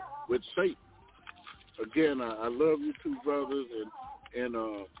up with Satan. Again, I love you two brothers, and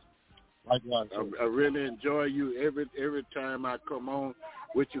I really enjoy you every time I come on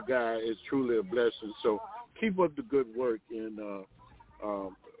with you guys. It's truly a blessing. So keep up the good work, and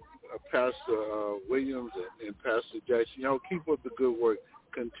Pastor Williams and Pastor Jackson, y'all keep up the good work.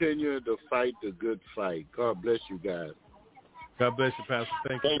 Continue to fight the good fight. God bless you guys. God bless you, Pastor.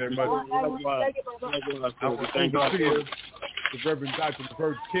 Thank you very much. Thank you. The Reverend Dr.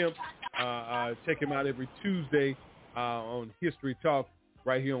 Bert Kemp. Check him out every Tuesday on History Talk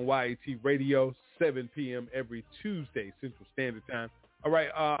right here on YAT Radio, 7 p.m. every Tuesday, Central Standard Time. All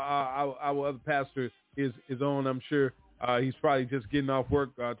right, our other pastor is on, I'm sure. He's probably just getting off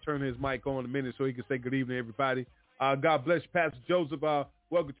work. Turn his mic on a minute so he can say good evening, everybody. God bless you, Pastor Joseph.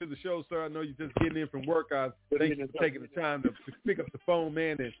 Welcome to the show, sir. I know you're just getting in from work. Thank you for taking the time to pick up the phone,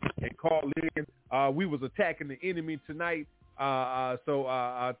 man, and call in. We was attacking the enemy tonight, so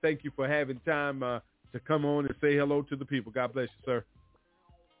thank you for having time to come on and say hello to the people. God bless you, sir.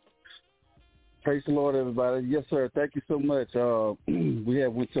 Praise the Lord, everybody. Yes, sir. Thank you so much. We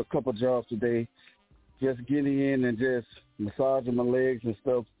went to a couple jobs today, just getting in and just massaging my legs and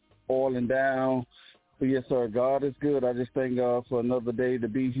stuff, oiling down. But yes, sir, God is good. I just thank God for another day to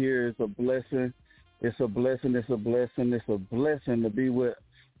be here. It's a blessing. It's a blessing. It's a blessing. It's a blessing to be with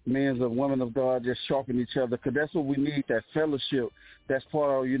men and women of God, just sharpen each other, because that's what we need, that fellowship. That's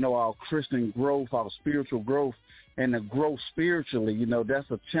part of, our Christian growth, our spiritual growth, and the growth spiritually. That's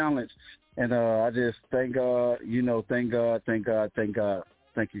a challenge. And I just thank God, thank God. Thank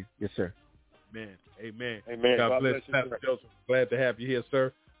you. Yes, sir. Amen. Amen. God bless you, Pastor Joseph. Glad to have you here,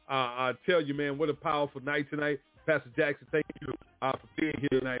 sir. I tell you, man, what a powerful night tonight. Pastor Jackson, thank you for being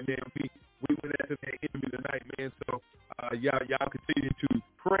here tonight, man. We went after that enemy tonight, man. So y'all continue to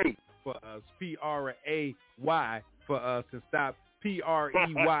pray for us, PRAY for us, and stop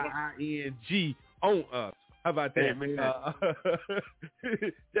PREYING on us. How about that, man?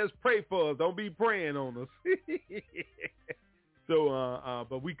 Just pray for us. Don't be praying on us. So,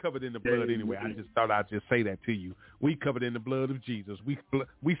 but we covered in the blood anyway. I just thought I'd just say that to you. We covered in the blood of Jesus. We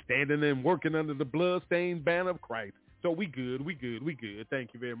standing and working under the blood-stained banner of Christ. So we good.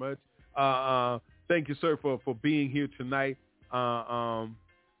 Thank you very much. Thank you, sir, for being here tonight.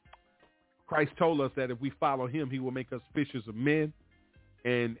 Christ told us that if we follow him, he will make us fishers of men,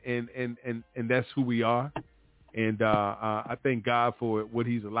 and that's who we are. And I thank God for what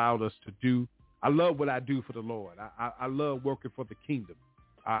he's allowed us to do. I love what I do for the Lord. I love working for the kingdom.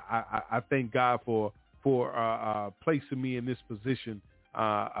 I thank God for placing me in this position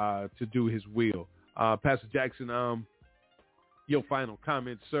to do his will. Pastor Jackson, your final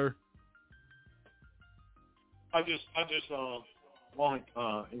comments, sir. I just want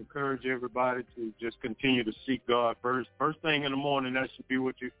to encourage everybody to just continue to seek God first. First thing in the morning, that should be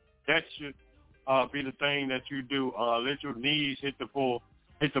that should be the thing that you do. Let your knees hit the floor,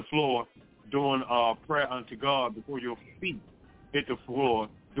 doing prayer unto God before your feet hit the floor,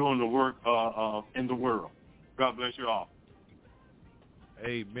 doing the work in the world. God bless you all.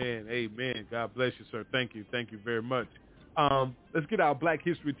 Amen. God bless you, sir. Thank you very much. Let's get our Black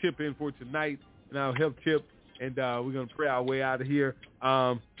History tip in for tonight and our health tip, and we're going to pray our way out of here.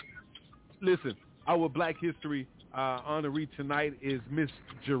 Listen, our Black History honoree tonight is Miss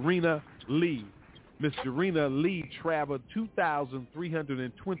Jarena Lee. Miss Jarena Lee traveled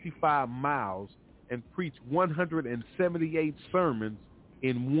 2,325 miles and preached 178 sermons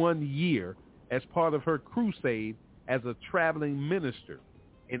in 1 year as part of her crusade as a traveling minister.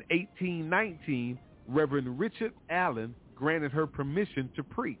 In 1819, Reverend Richard Allen granted her permission to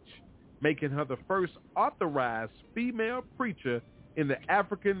preach, making her the first authorized female preacher in the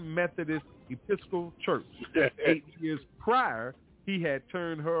African Methodist Episcopal Church. 8 years prior, he had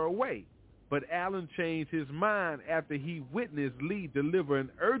turned her away, but Allen changed his mind after he witnessed Lee deliver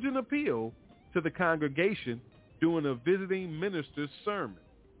an urgent appeal to the congregation during a visiting minister's sermon.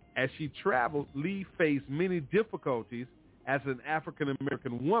 As she traveled, Lee faced many difficulties as an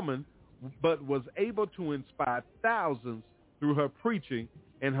African-American woman, but was able to inspire thousands through her preaching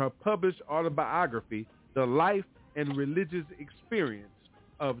and her published autobiography, The Life and Religious Experience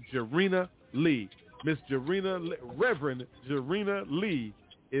of Jarena Lee. Miss Reverend Jarena Lee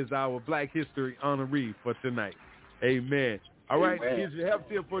is our Black History honoree for tonight. Amen. All right, here's your health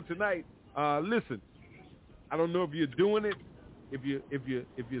tip for tonight. Listen, I don't know if you're doing it. If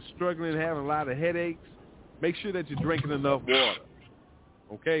you're struggling and having a lot of headaches, make sure that you're drinking enough water.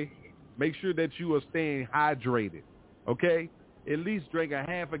 Okay? Make sure that you are staying hydrated. Okay? At least drink a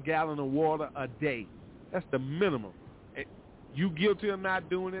half a gallon of water a day. That's the minimum. You guilty of not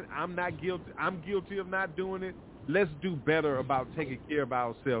doing it. I'm not guilty. I'm guilty of not doing it. Let's do better about taking care of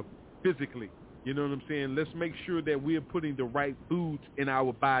ourselves physically. You know what I'm saying? Let's make sure that we're putting the right foods in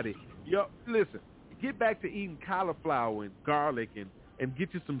our body. Yo, listen, get back to eating cauliflower and garlic and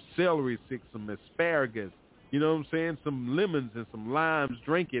get you some celery sticks, some asparagus. You know what I'm saying? Some lemons and some limes.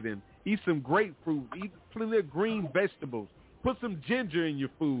 Drink it and eat some grapefruit. Eat plenty of green vegetables. Put some ginger in your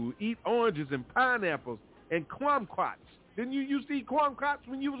food. Eat oranges and pineapples and kumquats. Didn't you used to eat kumquats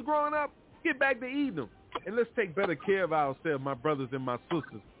when you was growing up? Get back to eating them. And let's take better care of ourselves, my brothers and my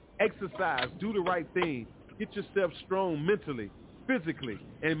sisters. Exercise. Do the right thing. Get yourself strong mentally, physically,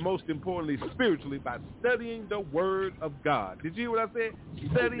 and most importantly, spiritually by studying the Word of God. Did you hear what I said?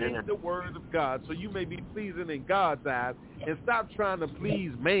 Studying the Word of God so you may be pleasing in God's eyes and stop trying to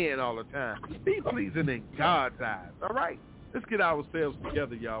please man all the time. Be pleasing in God's eyes, all right? Let's get ourselves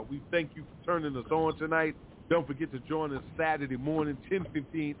together, y'all. We thank you for turning us on tonight. Don't forget to join us Saturday morning,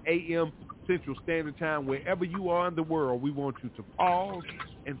 10:15 a.m. Central Standard Time. Wherever you are in the world, we want you to pause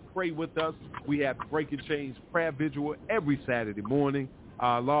and pray with us. We have Breaking Chains prayer vigil every Saturday morning.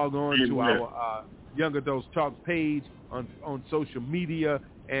 Log on to our Young Adults Talk page on social media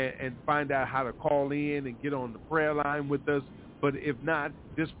and find out how to call in and get on the prayer line with us. But if not,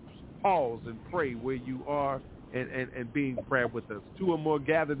 just pause and pray where you are and being prayed with us. 2 or more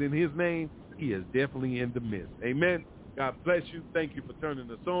gathered in his name, he is definitely in the midst. Amen. God bless you. Thank you for turning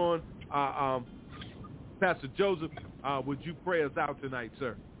us on. Pastor Joseph, would you pray us out tonight,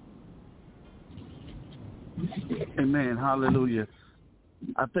 sir? Amen. Hallelujah.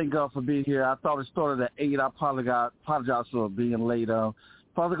 I thank God for being here. I thought it started at 8. I apologize for being late.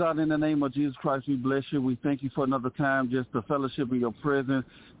 Father God, in the name of Jesus Christ, we bless you. We thank you for another time just to fellowship in your presence.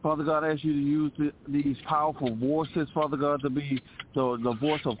 Father God, I ask you to use these powerful voices, Father God, to be the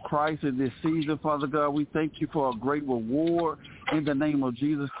voice of Christ in this season. Father God, we thank you for a great reward in the name of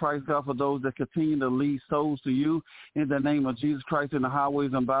Jesus Christ, God, for those that continue to lead souls to you in the name of Jesus Christ in the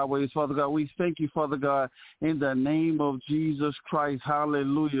highways and byways. Father God, we thank you, Father God, in the name of Jesus Christ.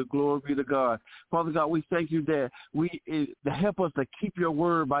 Hallelujah. Glory be to God. Father God, we thank you that to help us to keep your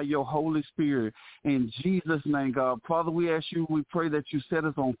word by your Holy Spirit. In Jesus' name, God. Father, we ask you, we pray that you set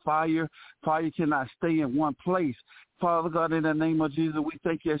us on fire. Fire cannot stay in one place. Father God, in the name of Jesus, we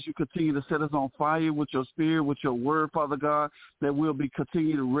thank you as you continue to set us on fire with your spirit, with your word, Father God, that we'll be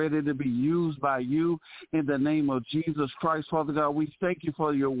continued ready to be used by you in the name of Jesus Christ. Father God, we thank you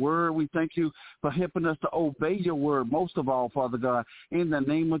for your word. We thank you for helping us to obey your word, most of all, Father God, in the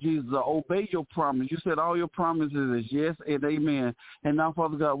name of Jesus, to obey your promise. You said all your promises is yes and amen. And now,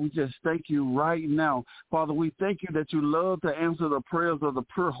 Father God, we just thank you right now. Father, we thank you that you love to answer the prayers of the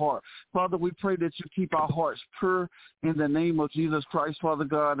pure heart. Father, we pray that you keep our hearts pure in the name of Jesus Christ, Father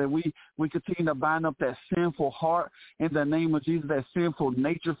God, and we continue to bind up that sinful heart in the name of Jesus, that sinful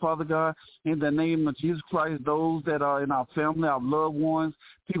nature, Father God, in the name of Jesus Christ, those that are in our family, our loved ones,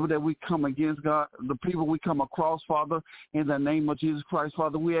 people that we come against, God, the people we come across, Father, in the name of Jesus Christ,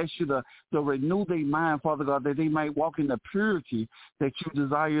 Father, we ask you to renew their mind, Father God, that they might walk in the purity that you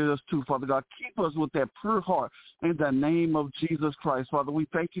desire us to, Father God. Keep us with that pure heart in the name of Jesus Christ, Father. We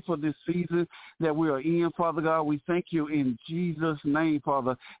thank you for this season that we are in, Father God. We thank you in Jesus' name,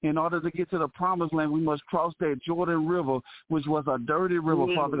 Father. In order to get to the promised land, we must cross that Jordan River, which was a dirty river,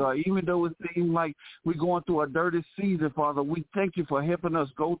 Father God. Even though it seemed like we're going through a dirty season, Father, we thank you for helping us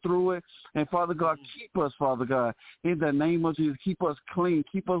go through it. And, Father God, keep us, Father God, in the name of Jesus. Keep us clean.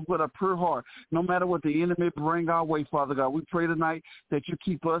 Keep us with a pure heart, no matter what the enemy bring our way, Father God. We pray tonight that you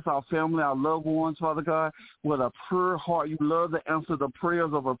keep us, our family, our loved ones, Father God, with a pure heart. You love to answer the prayers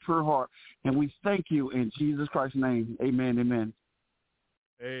of a pure heart. And we thank you in Jesus Christ's name. Amen, amen.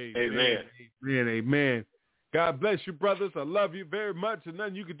 Amen. Amen, amen. God bless you, brothers. I love you very much, and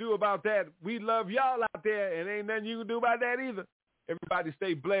nothing you can do about that. We love y'all out there, and ain't nothing you can do about that either. Everybody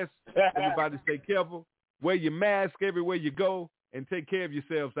stay blessed. Everybody stay careful. Wear your mask everywhere you go, and take care of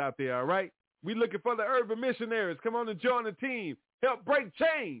yourselves out there, all right? We looking for the urban missionaries. Come on and join the team. Help break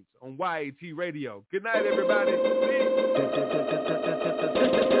chains on YAT Radio. Good night, everybody.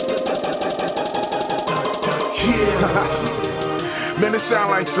 Man, it sound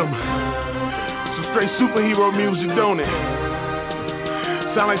like some straight superhero music, don't it?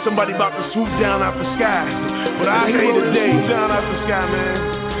 Sound like somebody about to swoop down out the sky. But I hate the day down out the sky,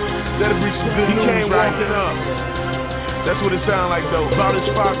 man. That'll be some good news, came right? Walking up. That's what it sound like, though. About his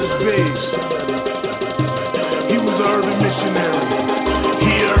father's pigs. He was an urban missionary.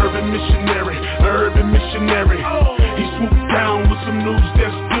 He an urban missionary. Urban missionary. He swooped down with some news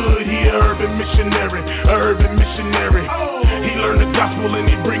that's good. He an urban missionary. Urban missionary. He learned the gospel and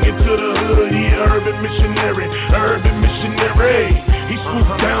he bring it to the hood. He an urban missionary. Urban missionary. He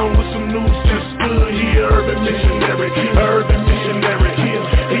swooped down with some news that's good. He an urban missionary. Urban missionary.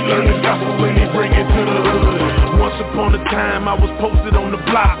 He learned the gospel and he bring it to the hood. Once upon a time I was posted on the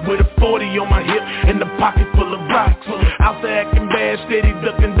block with a 40 on my hip and a pocket full of rocks. Out there acting bad, steady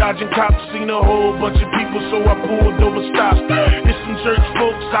ducking, dodging cops. Seen a whole bunch of people, so I pulled over stops. There's some church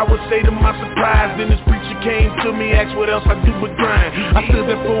folks, I would say to my surprise. Then this preacher came to me, asked what else I do but grind. I stood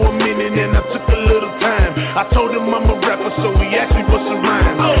there for a minute and I took a little time. I told him I'm a rapper, so he asked me what's a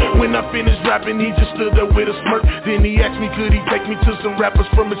rhyme. When I finished rapping, he just stood there with a smirk. Then he asked me could he take me to some rappers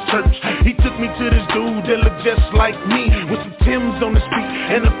from his church. He took me to this dude that looked just like me, with some Timbs on his feet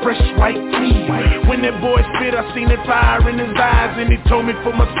and a fresh white tee. When that boy spit, I seen that fire in his eyes, and he told me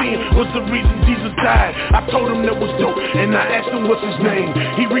for my sin was the reason Jesus died. I told him that was dope, and I asked him what's his name.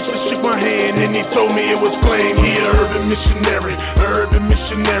 He reached and shook my hand, and he told me it was Flame. He an urban missionary, urban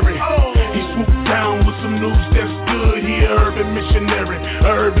missionary. He swooped down with some news that's good. He an urban missionary,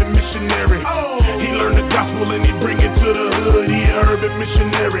 urban missionary. He learned the gospel and he bring it to the hood. He an urban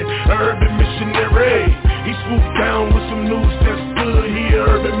missionary, urban missionary. He swooped down with some news that's good. He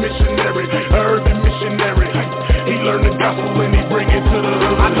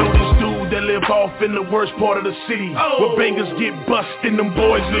off in the worst part of the city, where bangers get bust and them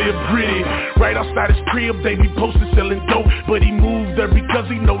boys live gritty. Right outside his crib, they be posted selling dope, but he moved there because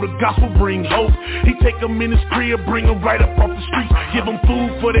he know the gospel bring hope. He take them in his crib, bring them right up off the streets, give them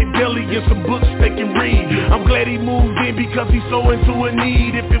food for their belly and some books they can read. I'm glad he moved in because he's so into a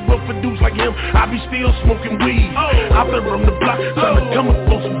need. If it were for dudes like him, I'd be still smoking weed. Out there on the block, trying to come up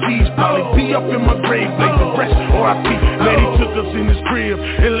on some G's. Probably be up in my grave, lay the rest, R.I.P. Man, he took us in his crib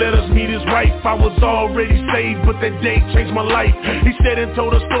and let us meet his wife. I was already saved, but that day changed my life. He said and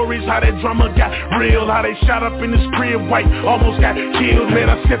told us stories how that drama got real, how they shot up in his crib, white almost got killed. Man,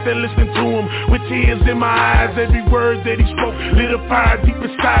 I sat there listening to him with tears in my eyes. Every word that he spoke lit a fire deep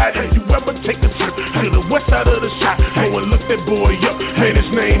inside. Have you ever take a trip to the west side of the shop? Go and look that boy up, and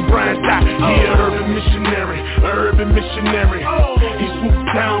his name Brian Dot. He an urban missionary, urban missionary. He swooped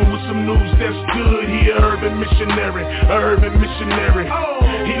down with some news that's good. He an urban missionary, urban missionary.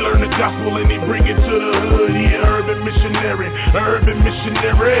 He learned the gospel and he bring it to the hood. He an urban missionary, urban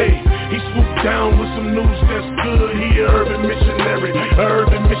missionary. He swooped down with some news that's good. He an urban missionary,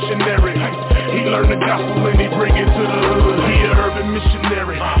 urban missionary. He learned the gospel and he bring it to the hood. He an urban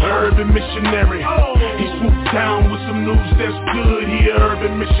missionary, urban missionary. He swooped down with some news that's good. He an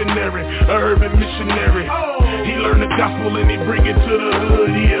urban missionary, urban missionary. He learned the gospel and he bring it to the hood.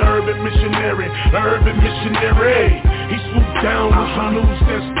 He an urban missionary, urban missionary. He swooped down with some news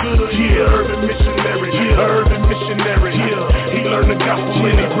that's good. He an urban missionary, urban missionary. He learned the gospel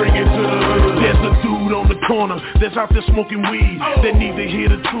and he bring it to the hood. There's a dude on the corner that's out there smoking weed that need to hear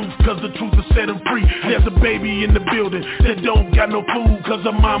the truth, cause the truth will set him free. There's a baby in the building that don't got no food, cause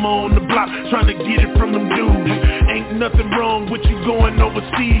her mama on the block trying to get it from them dudes. Ain't nothing wrong with you going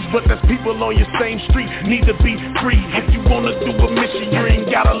overseas, but there's people on your same street need to be free. If you wanna do a mission, you ain't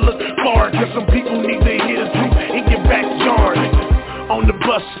gotta look far, cause some people need to hear the truth in your backyard. On the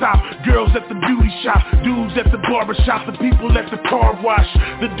bus stop, girls at the beauty shop, dudes at the barber shop, the people at the car wash,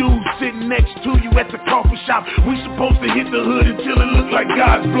 the dudes sitting next to you at the coffee shop. We supposed to hit the hood until it look like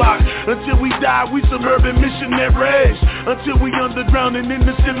God's block. Until we die, we some urban missionaries. Until we underground and in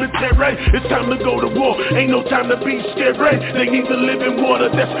the cemetery. It's time to go to war, ain't no time to be scary. They need to live in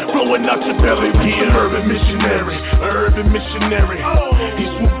water that's flowing out your belly. He an urban missionary, urban missionary. He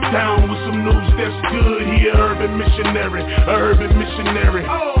swooped down with some news that's good. He an urban missionary, urban missionary.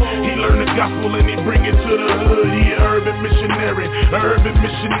 He learned the gospel and he bring it to the hood. He an urban missionary, urban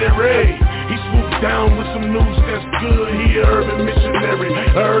missionary. He swooped down with some news that's good. He an urban missionary,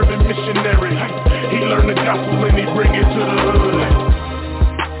 urban missionary. He learned the gospel and he bring it to the hood.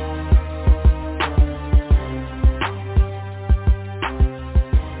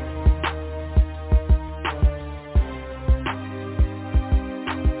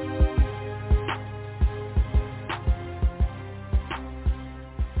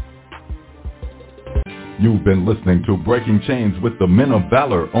 You've been listening to Breaking Chains with the Men of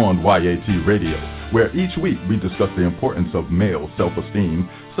Valor on YAT Radio, where each week we discuss the importance of male self-esteem,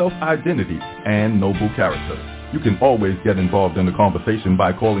 self-identity, and noble character. You can always get involved in the conversation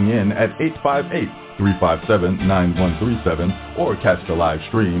by calling in at 858-357-9137 or catch the live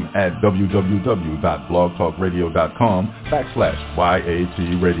stream at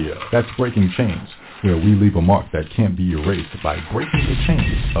www.blogtalkradio.com/YAT Radio. That's Breaking Chains, where we leave a mark that can't be erased by breaking the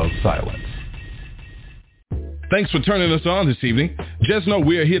chains of silence. Thanks for turning us on this evening. Just know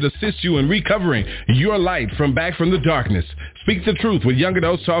we are here to assist you in recovering your light from back from the darkness. Speak the truth with Young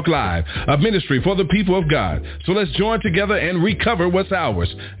Adults Talk Live, a ministry for the people of God. So let's join together and recover what's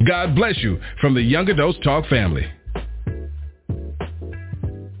ours. God bless you from the Young Adults Talk family.